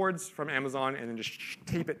on boards from Amazon and then just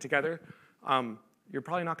tape it together, you're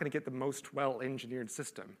probably not going to get the most well-engineered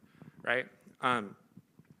system, right?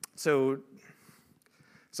 So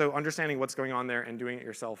understanding what's going on there and doing it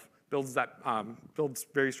yourself builds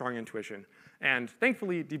very strong intuition. And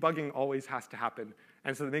thankfully, debugging always has to happen.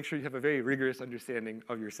 And so make sure you have a very rigorous understanding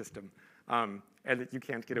of your system, and that you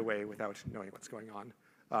can't get away without knowing what's going on,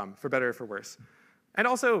 for better or for worse. And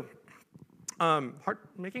also,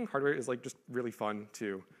 making hardware is like just really fun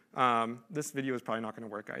too. This video is probably not going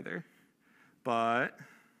to work either, but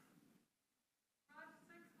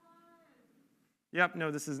yep,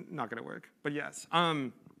 no, this is not going to work. But yes,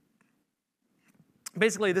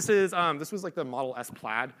 basically this was like the Model S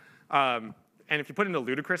Plaid. And if you put it into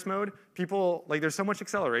ludicrous mode, people, like there's so much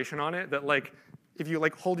acceleration on it that like, if you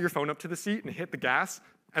like hold your phone up to the seat and hit the gas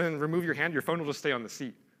and then remove your hand, your phone will just stay on the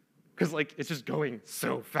seat. Because like, it's just going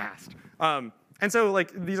so fast. And so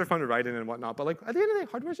like, these are fun to ride in and whatnot, but like, at the end of the day,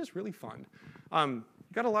 hardware is just really fun. You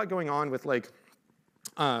got a lot going on with like,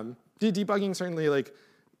 debugging certainly like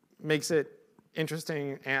makes it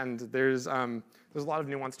interesting, and there's There's a lot of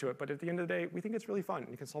nuance to it, but at the end of the day, we think it's really fun.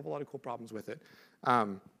 You can solve a lot of cool problems with it.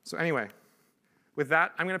 So anyway, with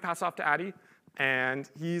that, I'm going to pass off to Addy, and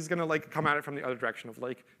he's going to like come at it from the other direction of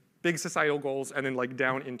like big societal goals and then like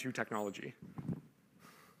down into technology.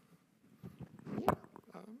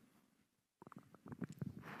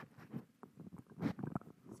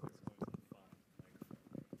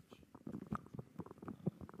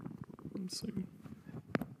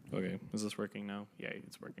 Okay, is this working now? Yeah,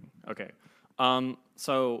 it's working. Okay.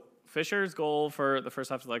 So Fisher's goal for the first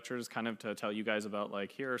half of the lecture is kind of to tell you guys about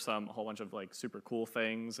like, here are a whole bunch of like super cool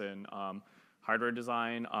things in hardware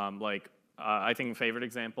design. I think a favorite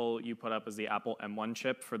example you put up is the Apple M1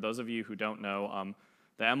 chip. For those of you who don't know,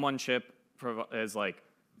 the M1 chip is like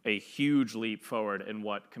a huge leap forward in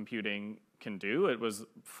what computing can do. It was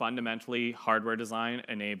fundamentally hardware design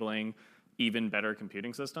enabling even better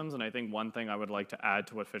computing systems. And I think one thing I would like to add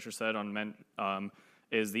to what Fischer said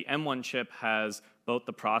is the M1 chip has both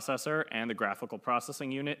the processor and the graphical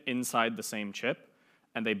processing unit inside the same chip,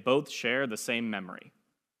 and they both share the same memory.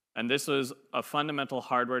 And this was a fundamental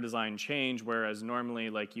hardware design change, whereas normally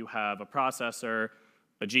like you have a processor,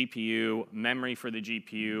 a GPU, memory for the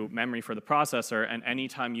GPU, memory for the processor, and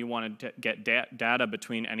anytime you want to get data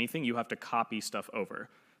between anything, you have to copy stuff over.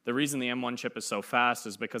 The reason the M1 chip is so fast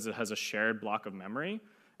is because it has a shared block of memory,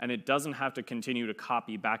 and it doesn't have to continue to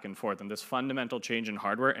copy back and forth. And this fundamental change in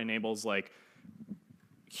hardware enables like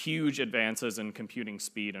huge advances in computing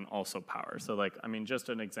speed and also power. So like, I mean, just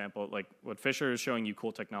an example, like what Fischer is showing you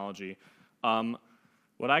cool technology.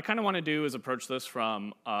 What I kind of want to do is approach this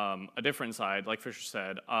from a different side, like Fischer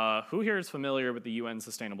said. Who here is familiar with the UN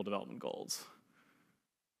Sustainable Development Goals?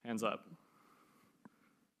 Hands up.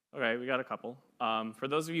 Okay, we got a couple. For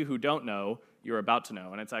those of you who don't know, you're about to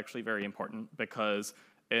know, and it's actually very important because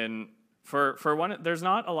for one, there's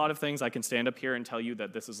not a lot of things I can stand up here and tell you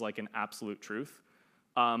that this is like an absolute truth.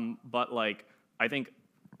 But like, I think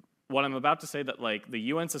what I'm about to say that like the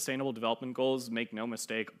UN Sustainable Development Goals, make no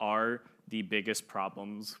mistake, are the biggest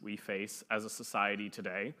problems we face as a society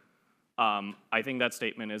today. I think that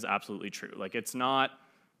statement is absolutely true. Like, it's not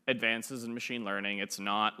advances in machine learning. It's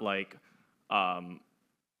not like how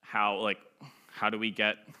do we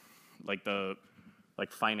get like the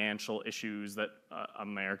financial issues that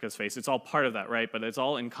America's face. It's all part of that, right? But it's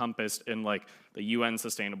all encompassed in like the UN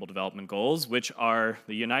Sustainable Development Goals, which are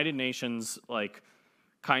the United Nations like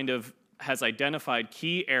kind of has identified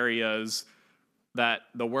key areas that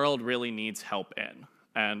the world really needs help in.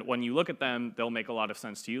 And when you look at them, they'll make a lot of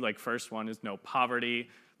sense to you. Like, first one is no poverty,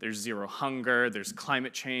 there's zero hunger, there's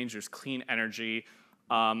climate change, there's clean energy.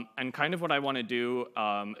 And kind of what I want to do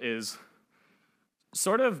is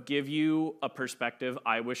sort of give you a perspective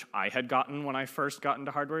I wish I had gotten when I first got into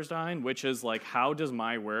hardware design, which is like, how does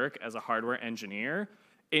my work as a hardware engineer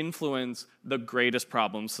influence the greatest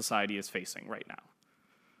problems society is facing right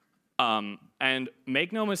now? And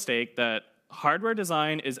make no mistake that hardware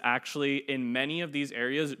design is actually, in many of these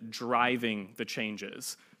areas, driving the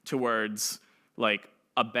changes towards like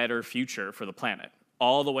a better future for the planet,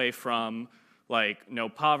 all the way from like no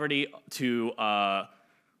poverty to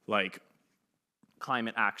like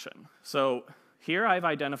climate action. So here I've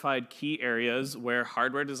identified key areas where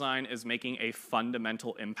hardware design is making a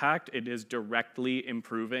fundamental impact. It is directly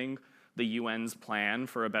improving the UN's plan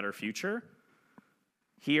for a better future.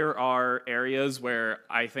 Here are areas where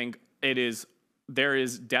I think there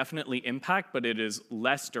is definitely impact, but it is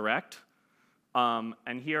less direct.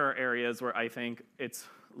 And here are areas where I think it's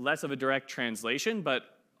less of a direct translation, but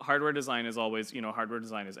hardware design is always, hardware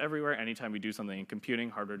design is everywhere. Anytime we do something in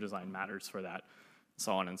computing, hardware design matters for that,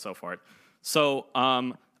 so on and so forth. So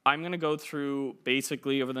I'm going to go through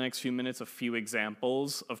basically over the next few minutes a few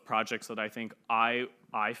examples of projects that I think I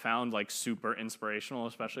found like super inspirational,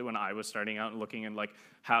 especially when I was starting out and looking at like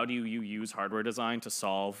how do you use hardware design to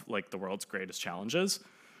solve like the world's greatest challenges.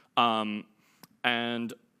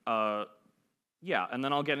 Yeah, and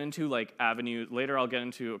then I'll get into like avenues, later I'll get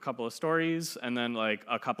into a couple of stories and then like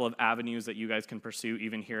a couple of avenues that you guys can pursue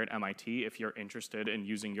even here at MIT if you're interested in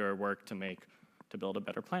using your work to build a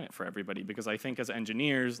better planet for everybody. Because I think as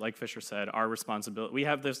engineers, like Fischer said, our responsibility, we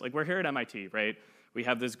have this, like we're here at MIT, right? We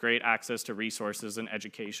have this great access to resources and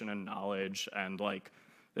education and knowledge, and like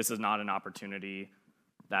this is not an opportunity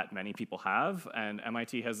that many people have. And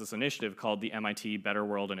MIT has this initiative called the MIT Better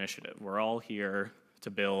World Initiative. We're all here to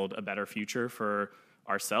build a better future for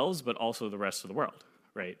ourselves, but also the rest of the world,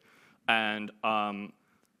 right? And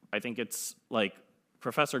I think it's like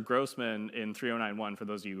Professor Grossman in 3091, for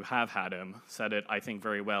those of you who have had him, said it, I think,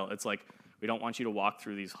 very well. It's like, we don't want you to walk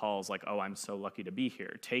through these halls like, oh, I'm so lucky to be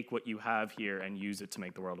here. Take what you have here and use it to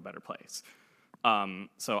make the world a better place.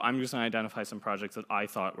 So I'm just going to identify some projects that I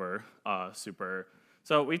thought were super.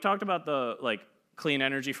 So we've talked about the clean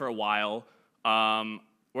energy for a while.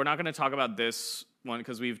 We're not going to talk about this one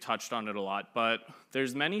because we've touched on it a lot, but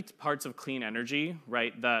there's many parts of clean energy,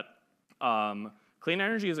 right, that clean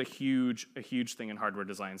energy is a huge thing in hardware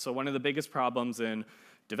design. So one of the biggest problems in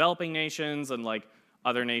developing nations and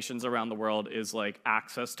other nations around the world is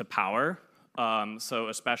access to power. So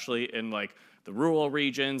especially in the rural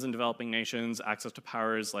regions and developing nations, access to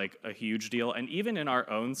power is a huge deal. And even in our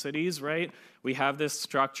own cities, right, we have this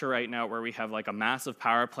structure right now where we have a massive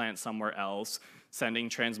power plant somewhere else, sending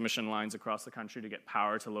transmission lines across the country to get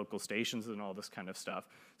power to local stations and all this kind of stuff.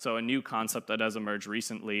 So a new concept that has emerged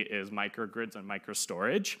recently is microgrids and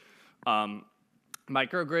microstorage.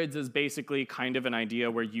 Microgrids is basically kind of an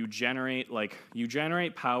idea where you generate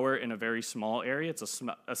power in a very small area. It's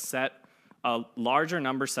a larger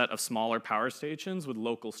number set of smaller power stations with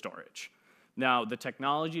local storage. Now, the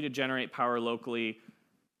technology to generate power locally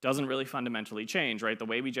doesn't really fundamentally change, right? The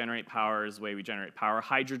way we generate power is the way we generate power.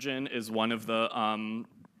 Hydrogen is one of the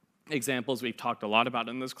examples we've talked a lot about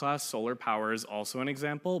in this class. Solar power is also an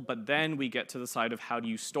example, but then we get to the side of how do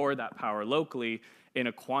you store that power locally in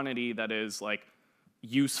a quantity that is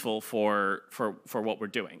useful for what we're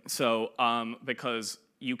doing. So because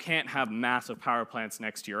you can't have massive power plants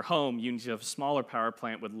next to your home, you need to have a smaller power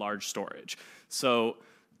plant with large storage. So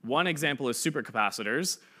one example is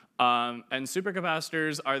supercapacitors. And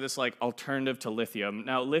supercapacitors are this alternative to lithium.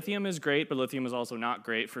 Now, lithium is great, but lithium is also not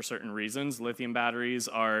great for certain reasons. Lithium batteries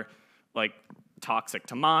are toxic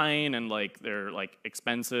to mine, and they're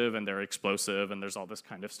expensive, and they're explosive, and there's all this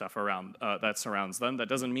kind of stuff around that surrounds them. That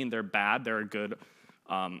doesn't mean they're bad. They're a good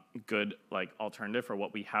alternative for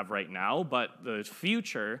what we have right now. But the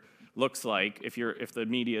future looks like, if the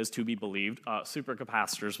media is to be believed,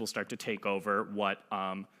 supercapacitors will start to take over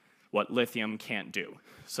what lithium can't do.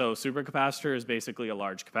 So supercapacitor is basically a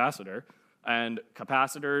large capacitor, and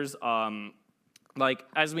capacitors,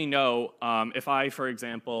 as we know, if I, for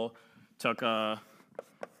example, took a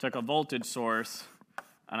voltage source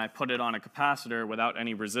and I put it on a capacitor without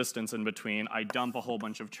any resistance in between, I dump a whole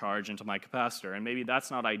bunch of charge into my capacitor, and maybe that's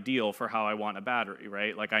not ideal for how I want a battery,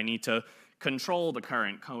 right? I need to control the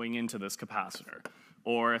current going into this capacitor.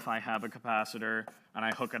 Or if I have a capacitor and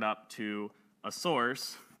I hook it up to a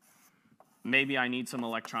source, maybe I need some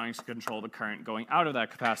electronics to control the current going out of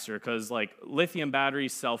that capacitor, because lithium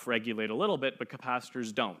batteries self-regulate a little bit, but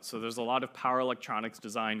capacitors don't. So there's a lot of power electronics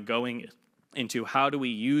design going into how do we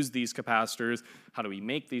use these capacitors, how do we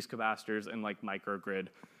make these capacitors in microgrid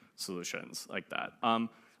solutions like that.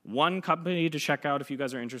 One company to check out if you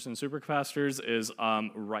guys are interested in supercapacitors is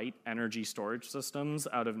Wright Energy Storage Systems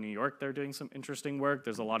out of New York. They're doing some interesting work.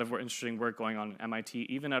 There's a lot of interesting work going on at MIT,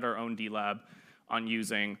 even at our own D-Lab, on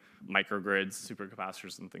using microgrids,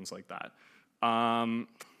 supercapacitors, and things like that.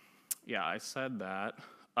 Yeah, I said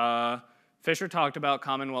that. Fischer talked about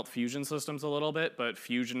Commonwealth fusion systems a little bit, but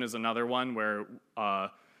fusion is another one where I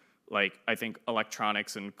think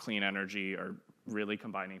electronics and clean energy are really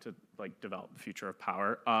combining to develop the future of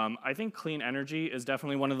power. I think clean energy is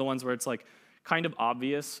definitely one of the ones where it's kind of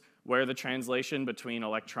obvious where the translation between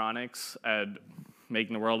electronics and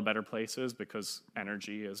making the world a better place is, because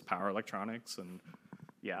energy is power electronics, and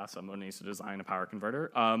yeah, someone needs to design a power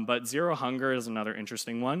converter. But zero hunger is another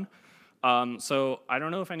interesting one. So I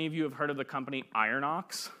don't know if any of you have heard of the company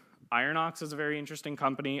Ironox. Ironox is a very interesting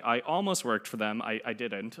company. I almost worked for them. I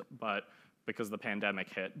didn't, but because the pandemic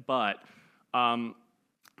hit. But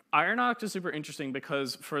Ironox is super interesting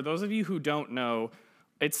because, for those of you who don't know,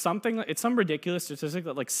 it's some ridiculous statistic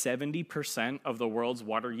that 70% of the world's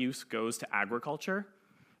water use goes to agriculture.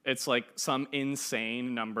 It's some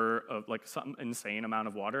insane number of some insane amount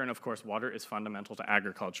of water, and of course water is fundamental to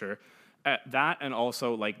agriculture. That, and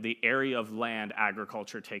also the area of land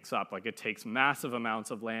agriculture takes up. It takes massive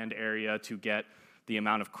amounts of land area to get the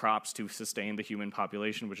amount of crops to sustain the human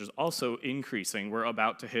population, which is also increasing. We're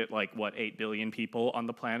about to hit 8 billion people on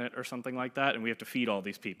the planet or something like that, and we have to feed all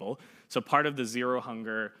these people. So part of the zero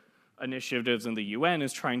hunger initiatives in the UN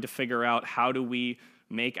is trying to figure out how do we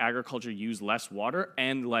make agriculture use less water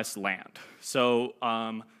and less land. So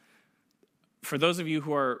for those of you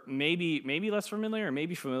who are maybe less familiar or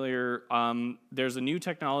maybe familiar, there's a new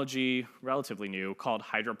technology, relatively new, called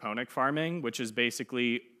hydroponic farming, which is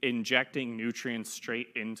basically injecting nutrients straight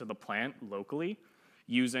into the plant locally,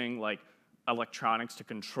 using electronics to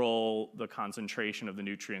control the concentration of the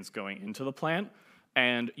nutrients going into the plant.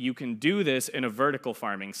 And you can do this in a vertical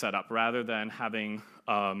farming setup rather than having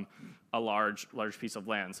a large piece of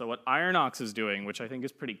land. So what Ironox is doing, which I think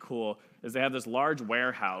is pretty cool, is they have this large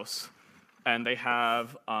warehouse, and they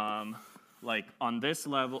have like on this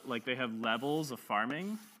level, like they have levels of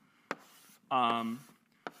farming.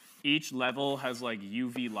 Each level has like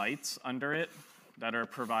UV lights under it that are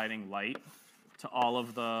providing light to all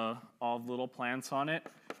of the little plants on it.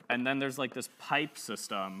 And then there's like this pipe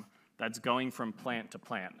system that's going from plant to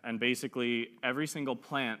plant. And basically every single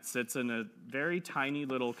plant sits in a very tiny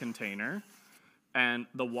little container, and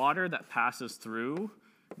the water that passes through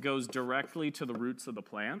goes directly to the roots of the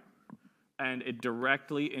plant, and it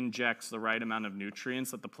directly injects the right amount of nutrients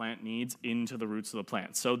that the plant needs into the roots of the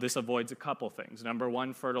plant. So this avoids a couple things. Number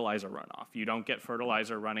one, fertilizer runoff. You don't get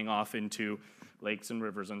fertilizer running off into lakes and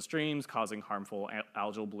rivers and streams, causing harmful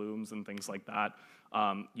algal blooms and things like that.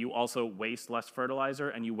 You also waste less fertilizer,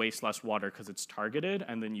 and you waste less water because it's targeted,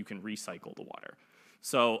 and then you can recycle the water.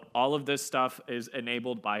 So all of this stuff is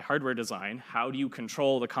enabled by hardware design. How do you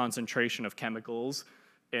control the concentration of chemicals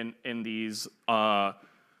in these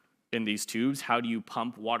tubes? How do you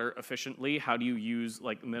pump water efficiently? How do you use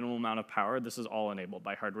like minimal amount of power? This is all enabled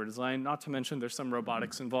by hardware design. Not to mention there's some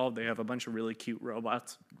robotics involved. They have a bunch of really cute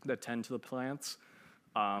robots that tend to the plants.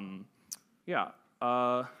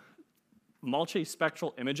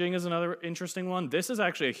 Multispectral imaging is another interesting one. This is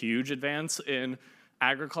actually a huge advance in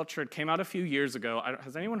agriculture. It came out a few years ago.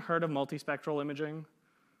 Has anyone heard of multispectral imaging?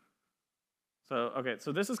 So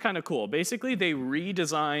this is kind of cool. Basically, they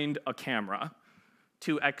redesigned a camera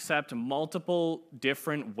to accept multiple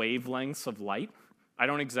different wavelengths of light. I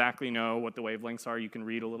don't exactly know what the wavelengths are. You can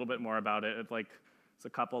read a little bit more about it. It's a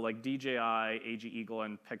couple like DJI, AG Eagle,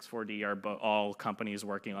 and Pix4D are all companies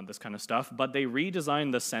working on this kind of stuff. But they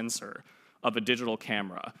redesigned the sensor of a digital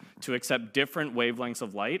camera to accept different wavelengths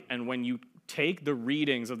of light. And when you take the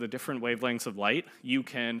readings of the different wavelengths of light, you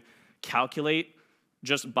can calculate,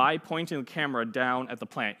 just by pointing the camera down at the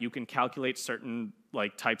plant, you can calculate certain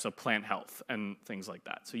like types of plant health and things like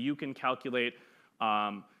that. So you can calculate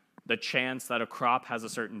the chance that a crop has a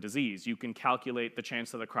certain disease. You can calculate the chance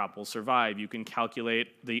that a crop will survive. You can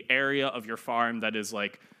calculate the area of your farm that is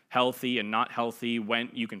like healthy and not healthy. When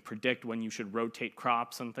you can predict when you should rotate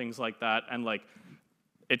crops and things like that. And like,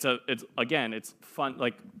 it's fun.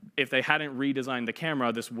 Like, if they hadn't redesigned the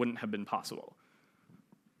camera, this wouldn't have been possible.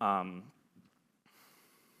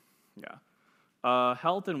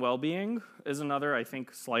 Health and well-being is another, I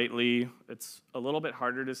think, it's a little bit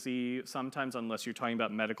harder to see sometimes unless you're talking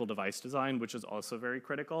about medical device design, which is also very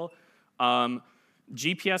critical.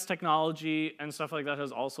 GPS technology and stuff like that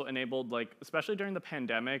has also enabled, like, especially during the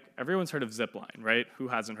pandemic, everyone's heard of Zipline, right? Who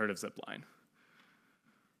hasn't heard of Zipline?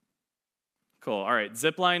 Cool, all right,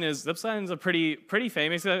 Zipline is a pretty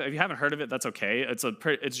famous, if you haven't heard of it, that's okay.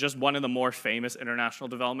 It's just one of the more famous international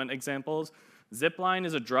development examples. Zipline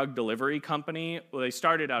is a drug delivery company. Well, they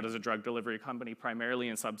started out as a drug delivery company primarily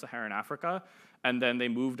in sub-Saharan Africa, and then they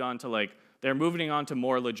moved on to they're moving on to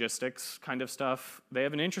more logistics kind of stuff. They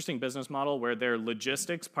have an interesting business model where their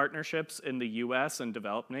logistics partnerships in the US and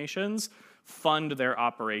developed nations fund their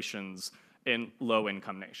operations in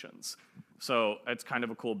low-income nations. So it's kind of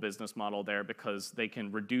a cool business model there because they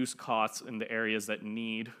can reduce costs in the areas that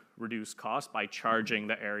need reduced costs by charging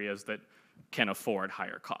the areas that can afford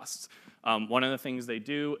higher costs. One of the things they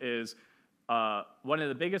do is, one of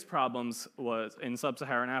the biggest problems was in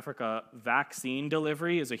sub-Saharan Africa, vaccine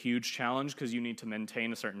delivery is a huge challenge because you need to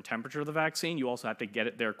maintain a certain temperature of the vaccine. You also have to get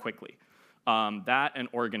it there quickly. That and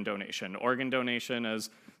organ donation. Organ donation, as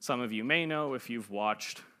some of you may know if you've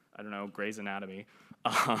watched, I don't know, Grey's Anatomy,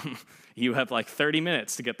 you have like 30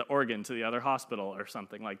 minutes to get the organ to the other hospital or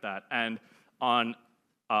something like that. And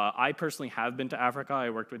I personally have been to Africa. I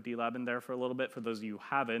worked with D-Lab in there for a little bit. For those of you who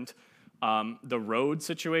haven't, the road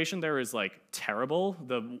situation there is like terrible.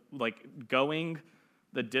 Going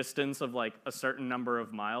the distance of like a certain number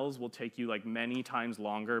of miles will take you like many times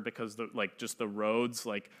longer because the roads,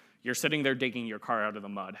 like you're sitting there digging your car out of the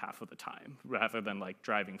mud half of the time rather than like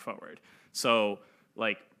driving forward. So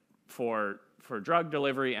like for drug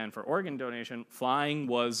delivery and for organ donation, flying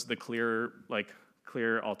was the clear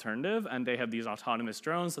alternative, and they have these autonomous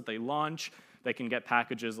drones that they launch. They can get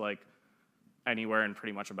packages like anywhere in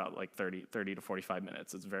pretty much about like 30 to 45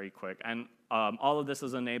 minutes. It's very quick. And all of this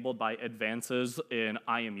is enabled by advances in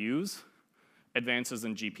IMUs, advances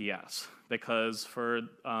in GPS. Because for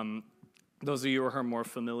those of you who are more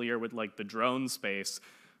familiar with like the drone space,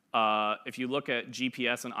 if you look at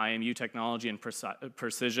GPS and IMU technology and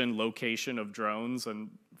precision location of drones and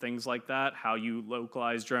things like that, how you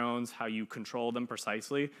localize drones, how you control them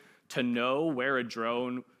precisely, to know where a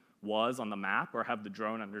drone was on the map or have the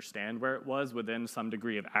drone understand where it was within some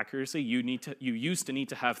degree of accuracy, you used to need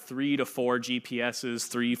to have 3 to 4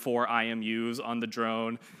 GPSs, 4 IMUs on the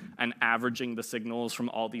drone, and averaging the signals from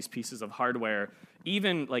all these pieces of hardware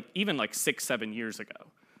even like 6-7 years ago.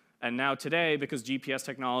 And now today, because GPS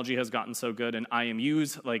technology has gotten so good and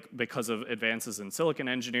IMUs, like because of advances in silicon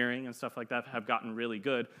engineering and stuff like that, have gotten really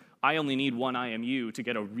good, I only need one IMU to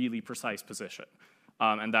get a really precise position.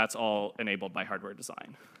 And that's all enabled by hardware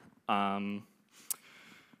design.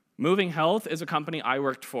 Moving Health is a company I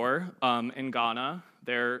worked for in Ghana.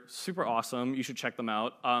 They're super awesome. You should check them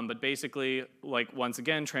out. But basically, like once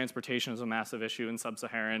again, transportation is a massive issue in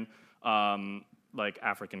sub-Saharan, like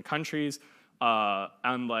African countries.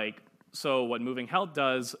 And like, so what Moving Health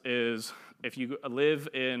does is, if you live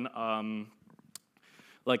in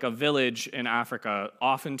like a village in Africa,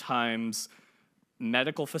 oftentimes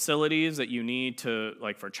medical facilities that you need to,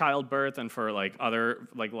 like for childbirth and for like other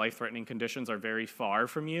like life-threatening conditions are very far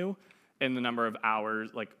from you in the number of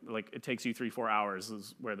hours, like it takes you 3-4 hours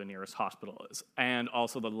is where the nearest hospital is. And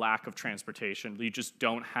also the lack of transportation. You just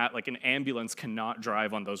don't have, like an ambulance cannot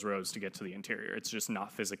drive on those roads to get to the interior. It's just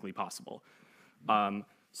not physically possible.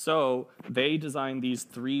 So they designed these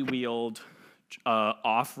 3-wheeled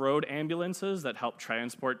off-road ambulances that help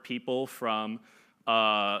transport people from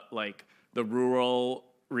like the rural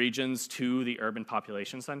regions to the urban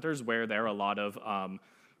population centers where there are a lot of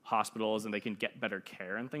hospitals and they can get better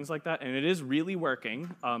care and things like that. And it is really working.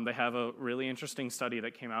 They have a really interesting study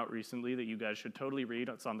that came out recently that you guys should totally read.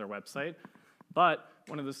 It's on their website. But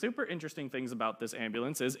one of the super interesting things about this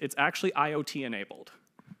ambulance is it's actually IoT enabled.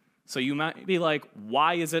 So you might be like,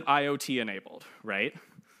 why is it IoT enabled, right?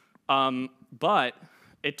 But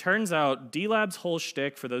it turns out D-Lab's whole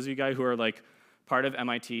shtick, for those of you guys who are like part of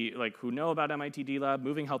MIT, like who know about MIT D-Lab,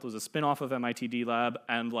 Moving Health was a spin-off of MIT D-Lab,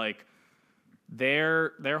 and like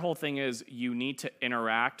their whole thing is you need to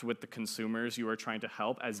interact with the consumers you are trying to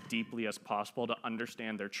help as deeply as possible to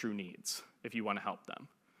understand their true needs if you want to help them.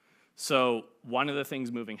 So one of the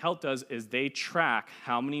things Moving Health does is they track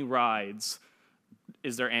how many rides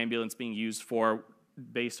is their ambulance being used for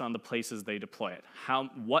based on the places they deploy it.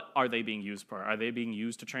 What are they being used for? Are they being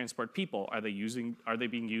used to transport people? Are they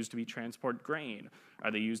being used to transport grain? Are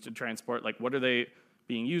they used to transport, like, what are they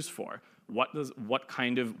being used for? What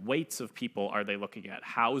kind of weights of people are they looking at?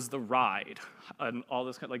 How's the ride? And all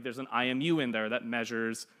this kind of, like, there's an IMU in there that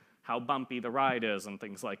measures how bumpy the ride is and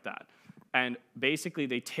things like that. And basically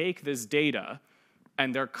they take this data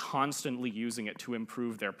and they're constantly using it to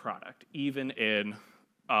improve their product. Even in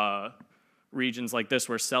regions like this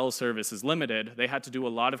where cell service is limited, they had to do a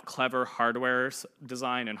lot of clever hardware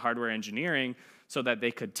design and hardware engineering so that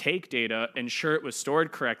they could take data, ensure it was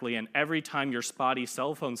stored correctly, and every time your spotty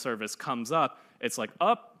cell phone service comes up, it's like,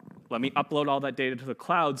 let me upload all that data to the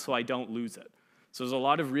cloud so I don't lose it. So there's a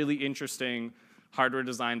lot of really interesting hardware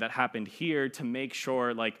design that happened here to make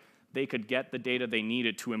sure like they could get the data they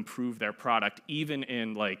needed to improve their product, even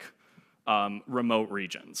in like remote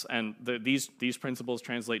regions. And these principles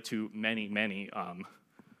translate to many, many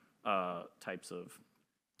types of.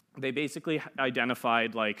 They basically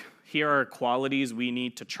identified like, here are qualities we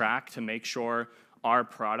need to track to make sure our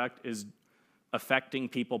product is affecting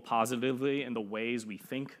people positively in the ways we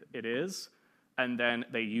think it is. And then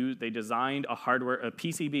they designed a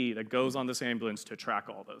PCB that goes on this ambulance to track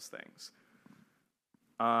all those things.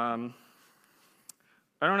 I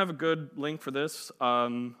don't have a good link for this.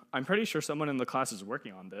 I'm pretty sure someone in the class is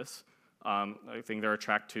working on this. I think they're a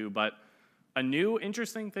track 2, but a new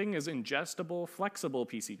interesting thing is ingestible, flexible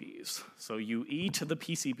PCBs. So you eat the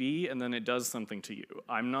PCB and then it does something to you.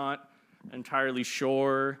 I'm not entirely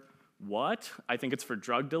sure what. I think it's for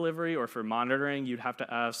drug delivery or for monitoring. You'd have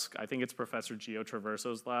to ask, I think it's Professor Gio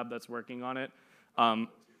Traverso's lab that's working on it. Anamka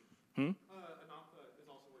is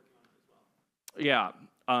also working on it as well.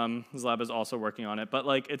 Yeah, his lab is also working on it. But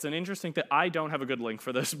like, it's an interesting thing. I don't have a good link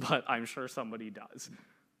for this, but I'm sure somebody does.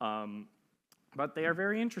 But they are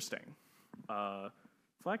very interesting.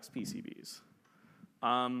 Flex PCBs.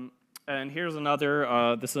 And here's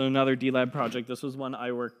another, this is another D-Lab project. This was one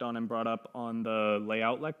I worked on and brought up on the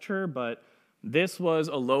layout lecture, but this was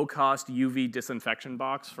a low-cost UV disinfection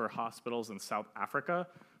box for hospitals in South Africa.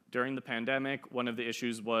 During the pandemic, one of the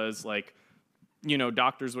issues was like, you know,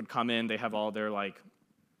 doctors would come in, they have all their like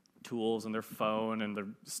tools and their phone and their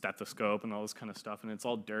stethoscope and all this kind of stuff, and it's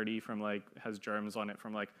all dirty from like, has germs on it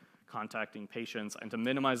from like contacting patients. And to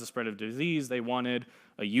minimize the spread of disease, they wanted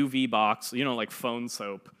a UV box, you know, like phone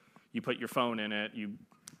soap. You put your phone in it, you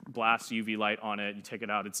blast UV light on it, you take it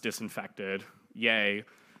out, it's disinfected, yay.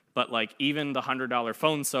 But like even the $100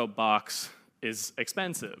 phone soap box is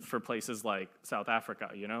expensive for places like South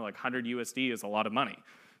Africa, you know, like 100 USD is a lot of money.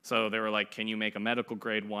 So they were like, can you make a medical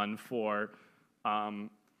grade one for our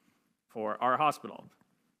hospital?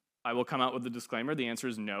 I will come out with a disclaimer. The answer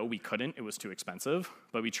is no, we couldn't. It was too expensive,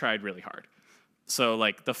 but we tried really hard. So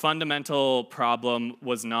like the fundamental problem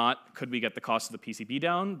was not could we get the cost of the PCB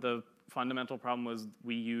down. The fundamental problem was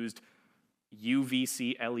we used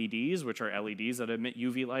UVC LEDs, which are LEDs that emit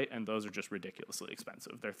UV light, and those are just ridiculously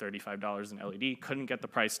expensive. They're $35 an LED. Couldn't get the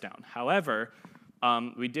price down. However,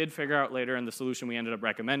 we did figure out later, and the solution we ended up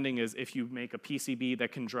recommending is if you make a PCB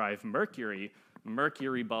that can drive mercury,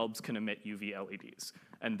 mercury bulbs can emit UV LEDs,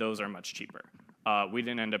 and those are much cheaper. We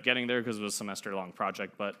didn't end up getting there because it was a semester-long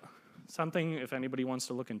project, but something if anybody wants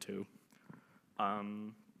to look into.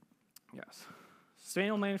 Yes.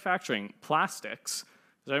 Sustainable manufacturing, plastics.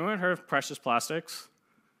 Has anyone heard of Precious Plastics?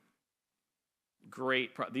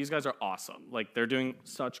 Great, these guys are awesome. Like they're doing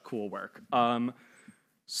such cool work.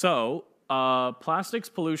 Plastics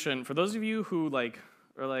pollution, for those of you who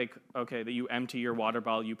are like, okay, that you empty your water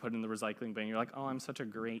bottle, you put it in the recycling bin, you're like, oh, I'm such a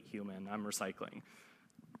great human, I'm recycling.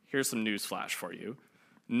 Here's some news flash for you.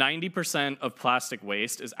 90% of plastic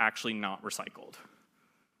waste is actually not recycled.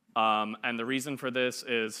 And the reason for this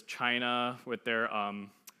is China, with their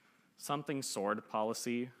something sword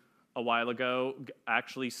policy a while ago,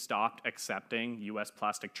 actually stopped accepting US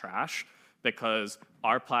plastic trash because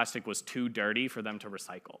our plastic was too dirty for them to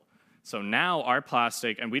recycle. So now our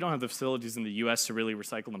plastic, and we don't have the facilities in the US to really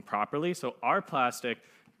recycle them properly, so our plastic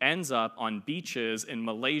ends up on beaches in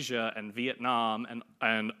Malaysia and Vietnam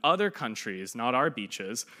and other countries, not our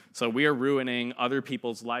beaches. So we are ruining other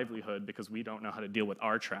people's livelihood because we don't know how to deal with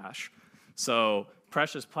our trash. So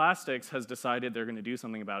Precious Plastics has decided they're going to do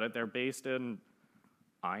something about it. They're based in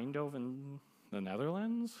Eindhoven, the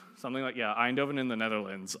Netherlands? Something like, yeah, Eindhoven in the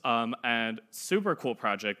Netherlands. And super cool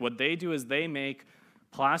project. What they do is they make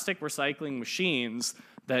plastic recycling machines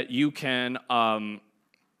that you can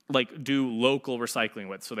do local recycling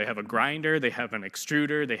with. So they have a grinder, they have an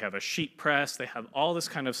extruder, they have a sheet press, they have all this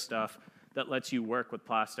kind of stuff that lets you work with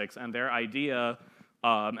plastics. And their idea,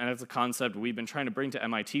 and it's a concept we've been trying to bring to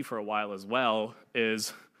MIT for a while as well,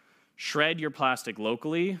 is shred your plastic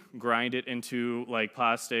locally, grind it into like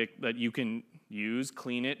plastic that you can use,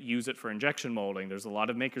 clean it, use it for injection molding. There's a lot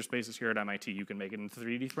of maker spaces here at MIT. You can make it into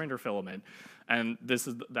 3D printer filament. And that's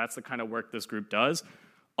the kind of work this group does.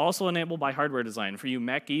 Also enabled by hardware design. For you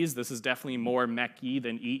mechies, this is definitely more mechy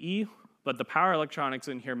than EE, but the power electronics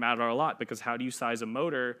in here matter a lot because how do you size a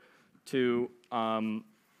motor to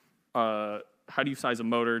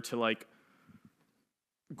like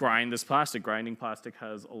grind this plastic? Grinding plastic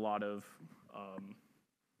has a lot of,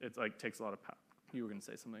 it like takes a lot of power. You were gonna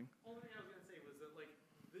say something. Only thing I was gonna say was that like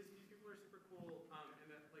these people are super cool, and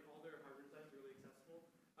that like all their hardware design is really accessible.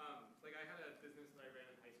 Like I had a business that I ran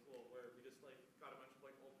in high school where we just like got a bunch of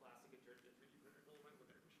like old plastic and turned it into 3D printer filament with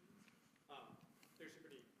their machines. They're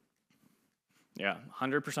super neat. Yeah,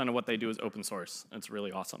 100% of what they do is open source. It's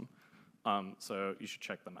really awesome. So you should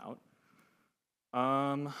check them out.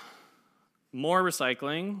 More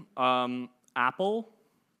recycling. Apple.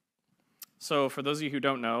 So for those of you who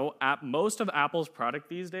don't know, most of Apple's product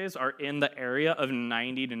these days are in the area of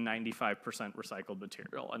 90 to 95% recycled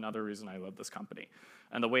material. Another reason I love this company.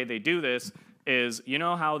 And the way they do this is, you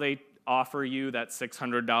know how they offer you that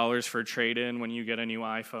 $600 for trade-in when you get a new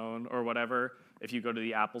iPhone or whatever? If you go to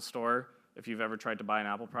the Apple store, if you've ever tried to buy an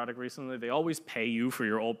Apple product recently, they always pay you for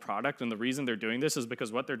your old product. And the reason they're doing this is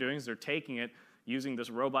because what they're doing is they're taking it, using this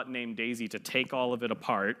robot named Daisy to take all of it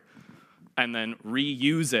apart and then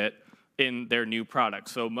reuse it in their new product.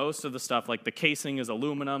 So most of the stuff, like the casing is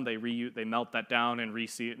aluminum, they melt that down and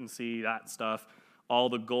re-see it and see that stuff. All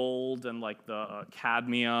the gold and like the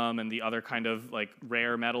cadmium and the other kind of like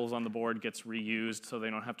rare metals on the board gets reused so they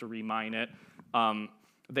don't have to remine it.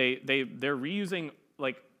 They're reusing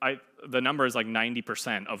the number is like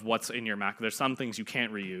 90% of what's in your Mac. There's some things you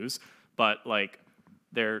can't reuse, but like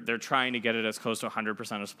they're trying to get it as close to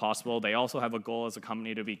 100% as possible. They also have a goal as a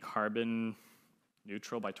company to be carbon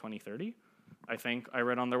neutral by 2030. I think I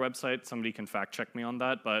read on their website. Somebody can fact check me on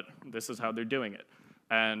that, but this is how they're doing it.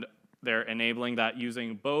 And they're enabling that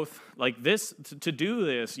using both, like this, to do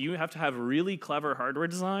this, you have to have really clever hardware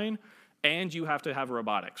design and you have to have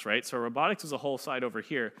robotics, right? So robotics is a whole side over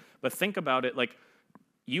here, but think about it, like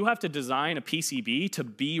you have to design a PCB to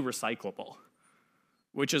be recyclable,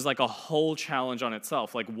 which is like a whole challenge on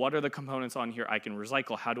itself. Like what are the components on here I can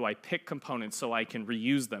recycle? How do I pick components so I can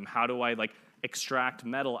reuse them? How do I like extract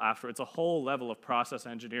metal after? It's a whole level of process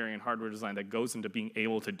engineering and hardware design that goes into being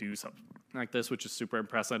able to do something like this, which is super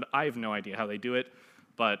impressive. I have no idea how they do it,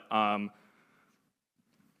 but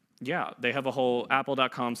yeah, they have a whole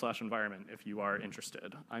apple.com/environment if you are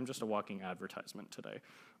interested. I'm just a walking advertisement today.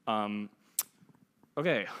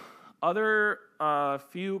 Okay, other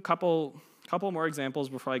couple more examples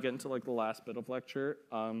before I get into like the last bit of lecture.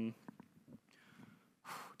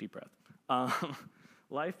 Deep breath. Um,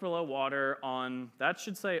 life below water on, that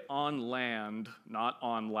should say on land, not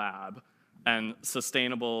on lab, and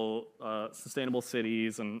sustainable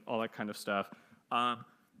cities and all that kind of stuff.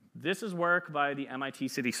 This is work by the MIT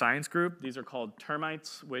City Science Group. These are called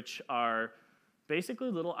termites, which are basically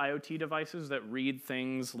little IoT devices that read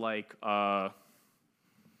things like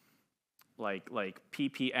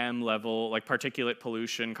ppm level, like particulate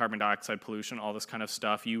pollution, carbon dioxide pollution, all this kind of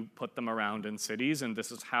stuff. You put them around in cities, and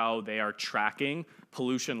this is how they are tracking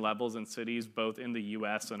pollution levels in cities, both in the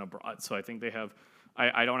US and abroad. So I think they have,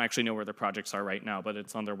 I don't actually know where their projects are right now, but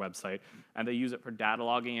it's on their website. And they use it for data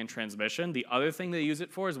logging and transmission. The other thing they use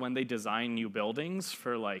it for is when they design new buildings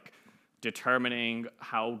for like determining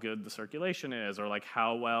how good the circulation is, or like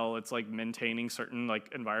how well it's like maintaining certain like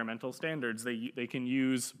environmental standards. They can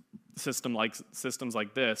use systems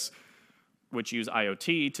like this, which use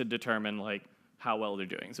IoT to determine like how well they're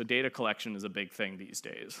doing. So data collection is a big thing these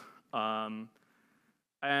days.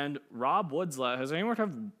 And Rob Wood's lab, has anyone heard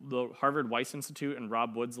of the Harvard Weiss Institute and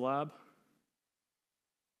Rob Wood's lab?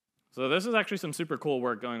 So this is actually some super cool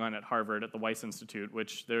work going on at Harvard at the Weiss Institute,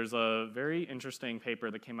 which there's a very interesting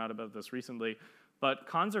paper that came out about this recently. But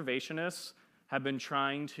conservationists have been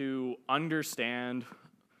trying to understand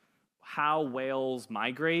how whales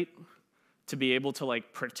migrate to be able to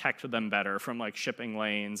like protect them better from like shipping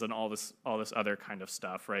lanes and all this other kind of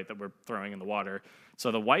stuff, right, that we're throwing in the water.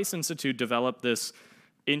 So the Weiss Institute developed this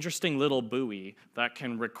interesting little buoy that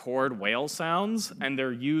can record whale sounds, and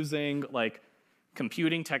they're using like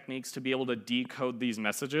computing techniques to be able to decode these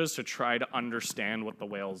messages to try to understand what the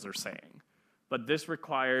whales are saying. But this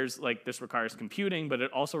requires computing, but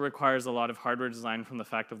it also requires a lot of hardware design from the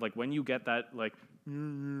fact of like when you get that like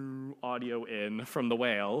audio in from the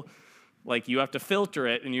whale, like you have to filter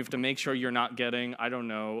it and you have to make sure you're not getting, I don't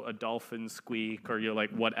know, a dolphin squeak or you're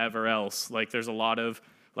like whatever else. Like there's a lot of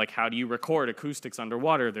like how do you record acoustics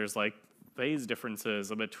underwater? There's like phase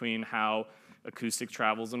differences between how acoustic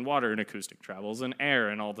travels in water and acoustic travels in air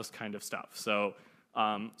and all this kind of stuff. So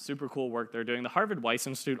super cool work they're doing. The Harvard Weiss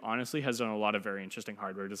Institute honestly has done a lot of very interesting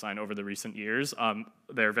hardware design over the recent years.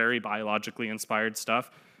 They're very biologically inspired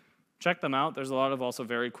stuff. Check them out. There's a lot of also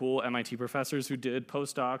very cool MIT professors who did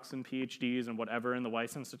postdocs and PhDs and whatever in the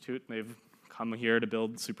Weiss Institute. They've come here to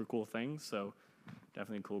build super cool things, so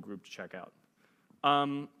definitely a cool group to check out.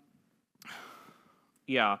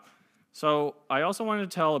 Yeah. So I also wanted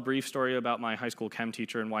to tell a brief story about my high school chem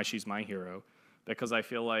teacher and why she's my hero, because I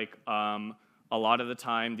feel like a lot of the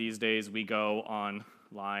time these days we go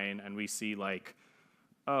online and we see like,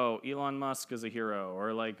 oh, Elon Musk is a hero,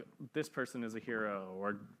 or like this person is a hero,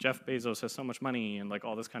 or Jeff Bezos has so much money, and like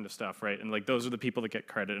all this kind of stuff, right? And like those are the people that get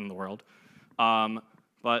credit in the world.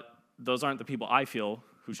 But those aren't the people I feel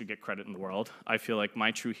who should get credit in the world. I feel like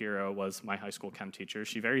my true hero was my high school chem teacher.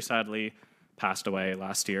 She very sadly passed away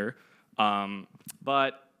last year.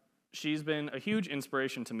 But she's been a huge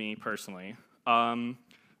inspiration to me personally. And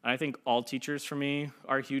I think all teachers for me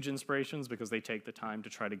are huge inspirations because they take the time to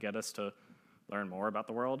try to get us to learn more about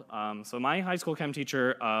the world. So my high school chem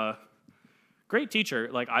teacher, great teacher.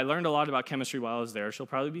 Like I learned a lot about chemistry while I was there. She'll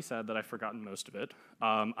probably be sad that I've forgotten most of it.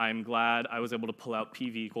 I'm glad I was able to pull out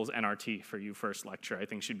PV equals nRT for you first lecture. I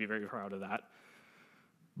think she'd be very proud of that.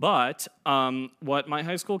 But what my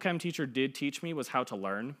high school chem teacher did teach me was how to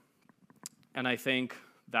learn. And I think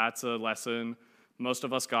that's a lesson most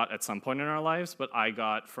of us got at some point in our lives, but I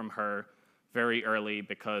got from her very early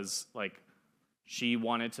because like she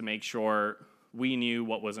wanted to make sure we knew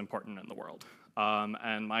what was important in the world.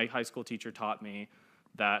 And my high school teacher taught me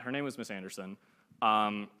that, her name was Miss Anderson,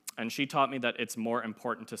 and she taught me that it's more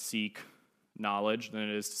important to seek knowledge than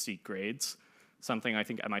it is to seek grades. Something I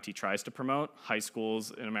think MIT tries to promote. High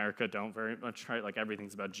schools in America don't very much try, like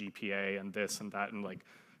everything's about GPA and this and that and like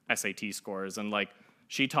SAT scores, and like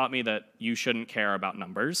she taught me that you shouldn't care about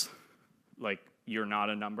numbers. Like you're not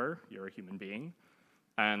a number, you're a human being.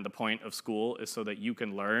 And the point of school is so that you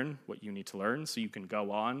can learn what you need to learn so you can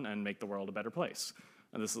go on and make the world a better place.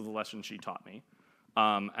 And this is the lesson she taught me.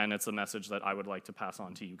 And it's a message that I would like to pass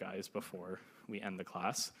on to you guys before we end the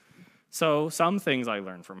class. So some things I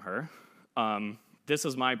learned from her. This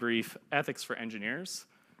is my brief ethics for engineers.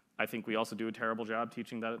 I think we also do a terrible job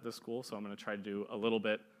teaching that at this school, so I'm going to try to do a little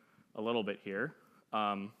bit here.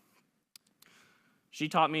 She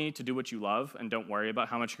taught me to do what you love and don't worry about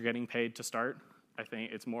how much you're getting paid to start. I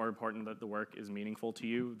think it's more important that the work is meaningful to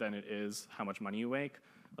you than it is how much money you make.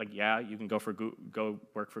 Like, yeah, you can go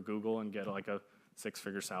work for Google and get like a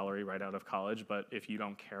 6-figure salary right out of college, but if you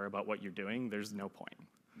don't care about what you're doing, there's no point,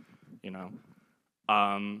 you know?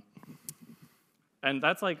 And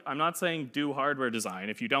that's like, I'm not saying do hardware design.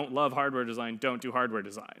 If you don't love hardware design, don't do hardware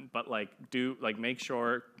design. But like make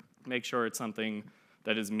sure it's something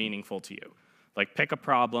that is meaningful to you. Like pick a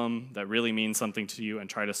problem that really means something to you and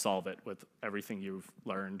try to solve it with everything you've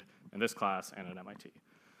learned in this class and at MIT.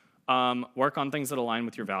 Work on things that align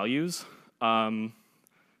with your values.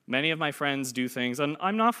 Many of my friends do things, and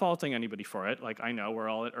I'm not faulting anybody for it. Like I know we're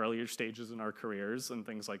all at earlier stages in our careers and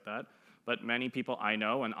things like that. But many people I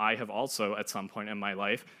know, and I have also at some point in my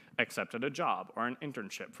life, accepted a job or an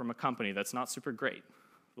internship from a company that's not super great.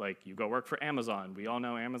 Like you go work for Amazon. We all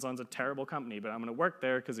know Amazon's a terrible company, but I'm gonna work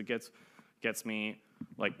there because it gets me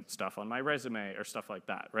like stuff on my resume or stuff like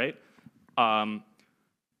that, right?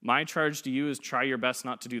 My charge to you is try your best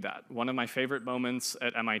not to do that. One of my favorite moments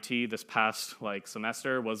at MIT this past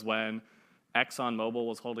semester was when ExxonMobil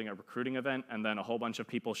was holding a recruiting event, and then a whole bunch of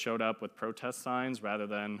people showed up with protest signs rather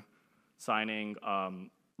than signing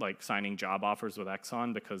job offers with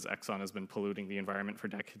Exxon, because Exxon has been polluting the environment for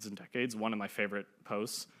decades and decades. One of my favorite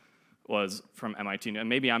posts was from MIT, and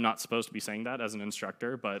maybe I'm not supposed to be saying that as an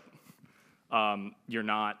instructor, but you're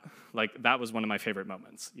not, that was one of my favorite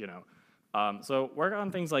moments, you know. So work on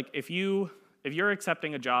things like if you're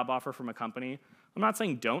accepting a job offer from a company, I'm not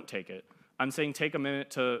saying don't take it. I'm saying take a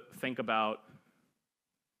minute to think about,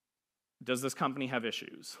 does this company have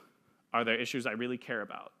issues? Are there issues I really care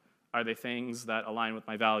about? Are they things that align with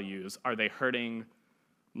my values? Are they hurting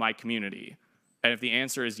my community? And if the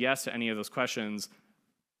answer is yes to any of those questions,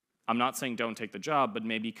 I'm not saying don't take the job, but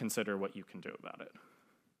maybe consider what you can do about it.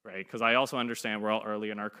 Right? Because I also understand we're all early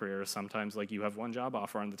in our careers. Sometimes you have one job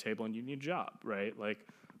offer on the table and you need a job, right?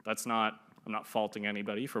 I'm not faulting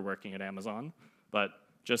anybody for working at Amazon, but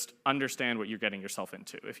just understand what you're getting yourself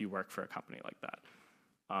into if you work for a company like that.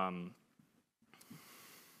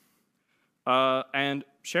 And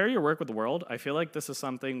share your work with the world. I feel like this is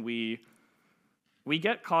something we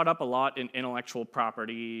get caught up a lot in intellectual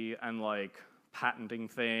property and patenting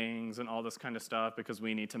things and all this kind of stuff because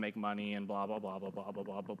we need to make money and blah, blah, blah, blah, blah, blah,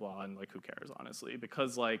 blah, blah, blah, and who cares, honestly?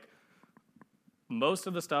 Because most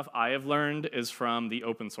of the stuff I have learned is from the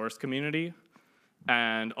open source community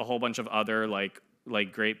and a whole bunch of other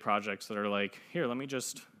great projects that are here, let me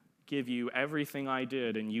just give you everything I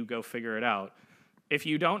did and you go figure it out. If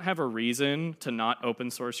you don't have a reason to not open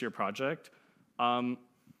source your project,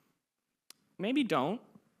 maybe don't.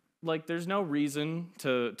 There's no reason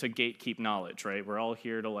to gatekeep knowledge, right? We're all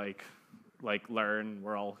here to learn.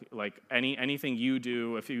 We're all anything you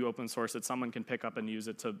do, if you open source it, someone can pick up and use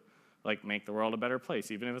it to make the world a better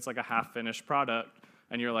place. Even if it's a half-finished product,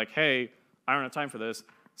 and you're hey, I don't have time for this.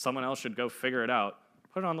 Someone else should go figure it out.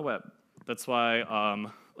 Put it on the web. That's why,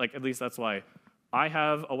 at least that's why I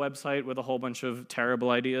have a website with a whole bunch of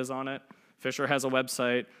terrible ideas on it. Fischer has a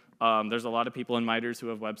website. There's a lot of people in MITers who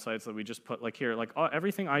have websites that we just put here, oh,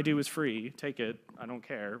 everything I do is free, take it, I don't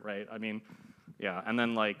care, right? I mean, yeah, and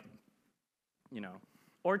then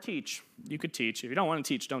or teach. You could teach. If you don't want to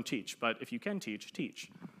teach, don't teach. But if you can teach,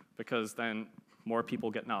 teach, because then more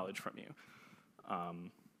people get knowledge from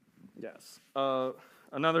you. Yes.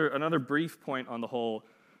 Another brief point on the whole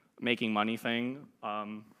making money thing,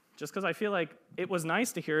 just because I feel it was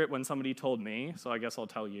nice to hear it when somebody told me, so I guess I'll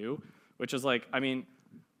tell you, which is I mean,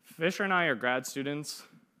 Fischer and I are grad students.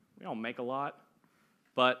 We don't make a lot,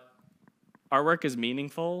 but our work is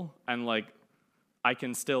meaningful, and I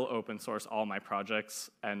can still open source all my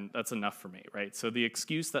projects, and that's enough for me, right? So the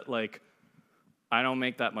excuse that I don't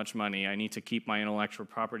make that much money, I need to keep my intellectual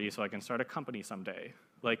property so I can start a company someday.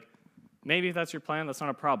 Maybe if that's your plan, that's not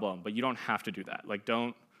a problem, but you don't have to do that.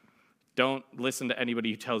 Don't listen to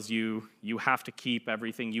anybody who tells you you have to keep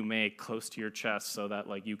everything you make close to your chest so that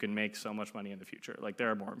you can make so much money in the future.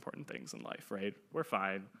 There are more important things in life, right? We're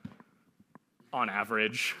fine, on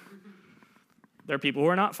average. There are people who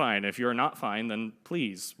are not fine. If you're not fine, then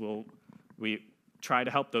please, we try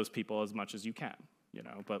to help those people as much as you can, you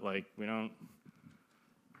know. But we don't.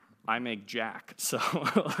 I make jack, so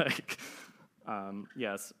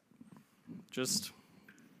yes, just.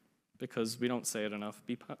 Because we don't say it enough,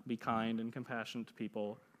 be kind and compassionate to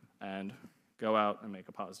people, and go out and make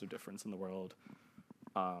a positive difference in the world.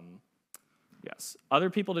 Yes. Other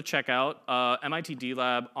people to check out, MIT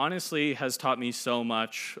D-Lab honestly has taught me so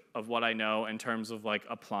much of what I know in terms of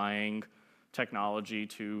applying technology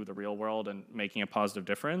to the real world and making a positive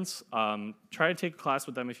difference. Try to take a class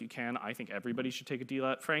with them if you can. I think everybody should take a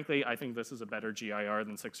D-Lab. Frankly, I think this is a better GIR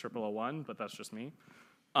than 60001, but that's just me.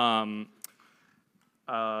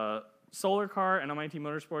 Solar Car and MIT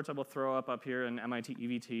Motorsports I will throw up here, and MIT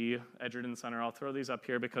EVT, Edgerton Center, I'll throw these up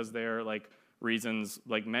here because they're reasons,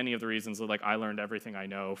 like many of the reasons that like I learned everything I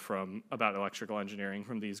know about electrical engineering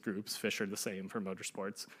from these groups. Fischer the same for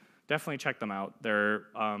motorsports. Definitely check them out. Their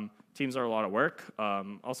teams are a lot of work.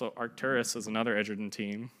 Also, Arcturus is another Edgerton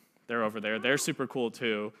team. They're over there. They're super cool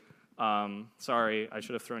too. Sorry, I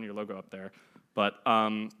should have thrown your logo up there. But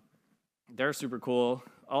they're super cool.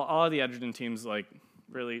 All of the Edgerton teams, like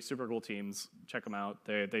really super cool teams. Check them out.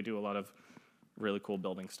 They do a lot of really cool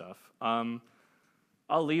building stuff.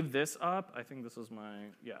 I'll leave this up. I think this is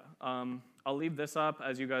I'll leave this up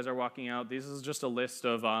as you guys are walking out. This is just a list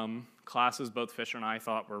of classes both Fischer and I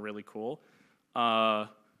thought were really cool. I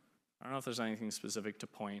don't know if there's anything specific to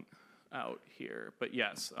point out here, but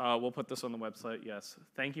yes, we'll put this on the website, yes.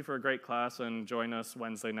 Thank you for a great class, and join us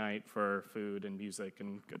Wednesday night for food and music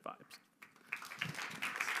and good vibes.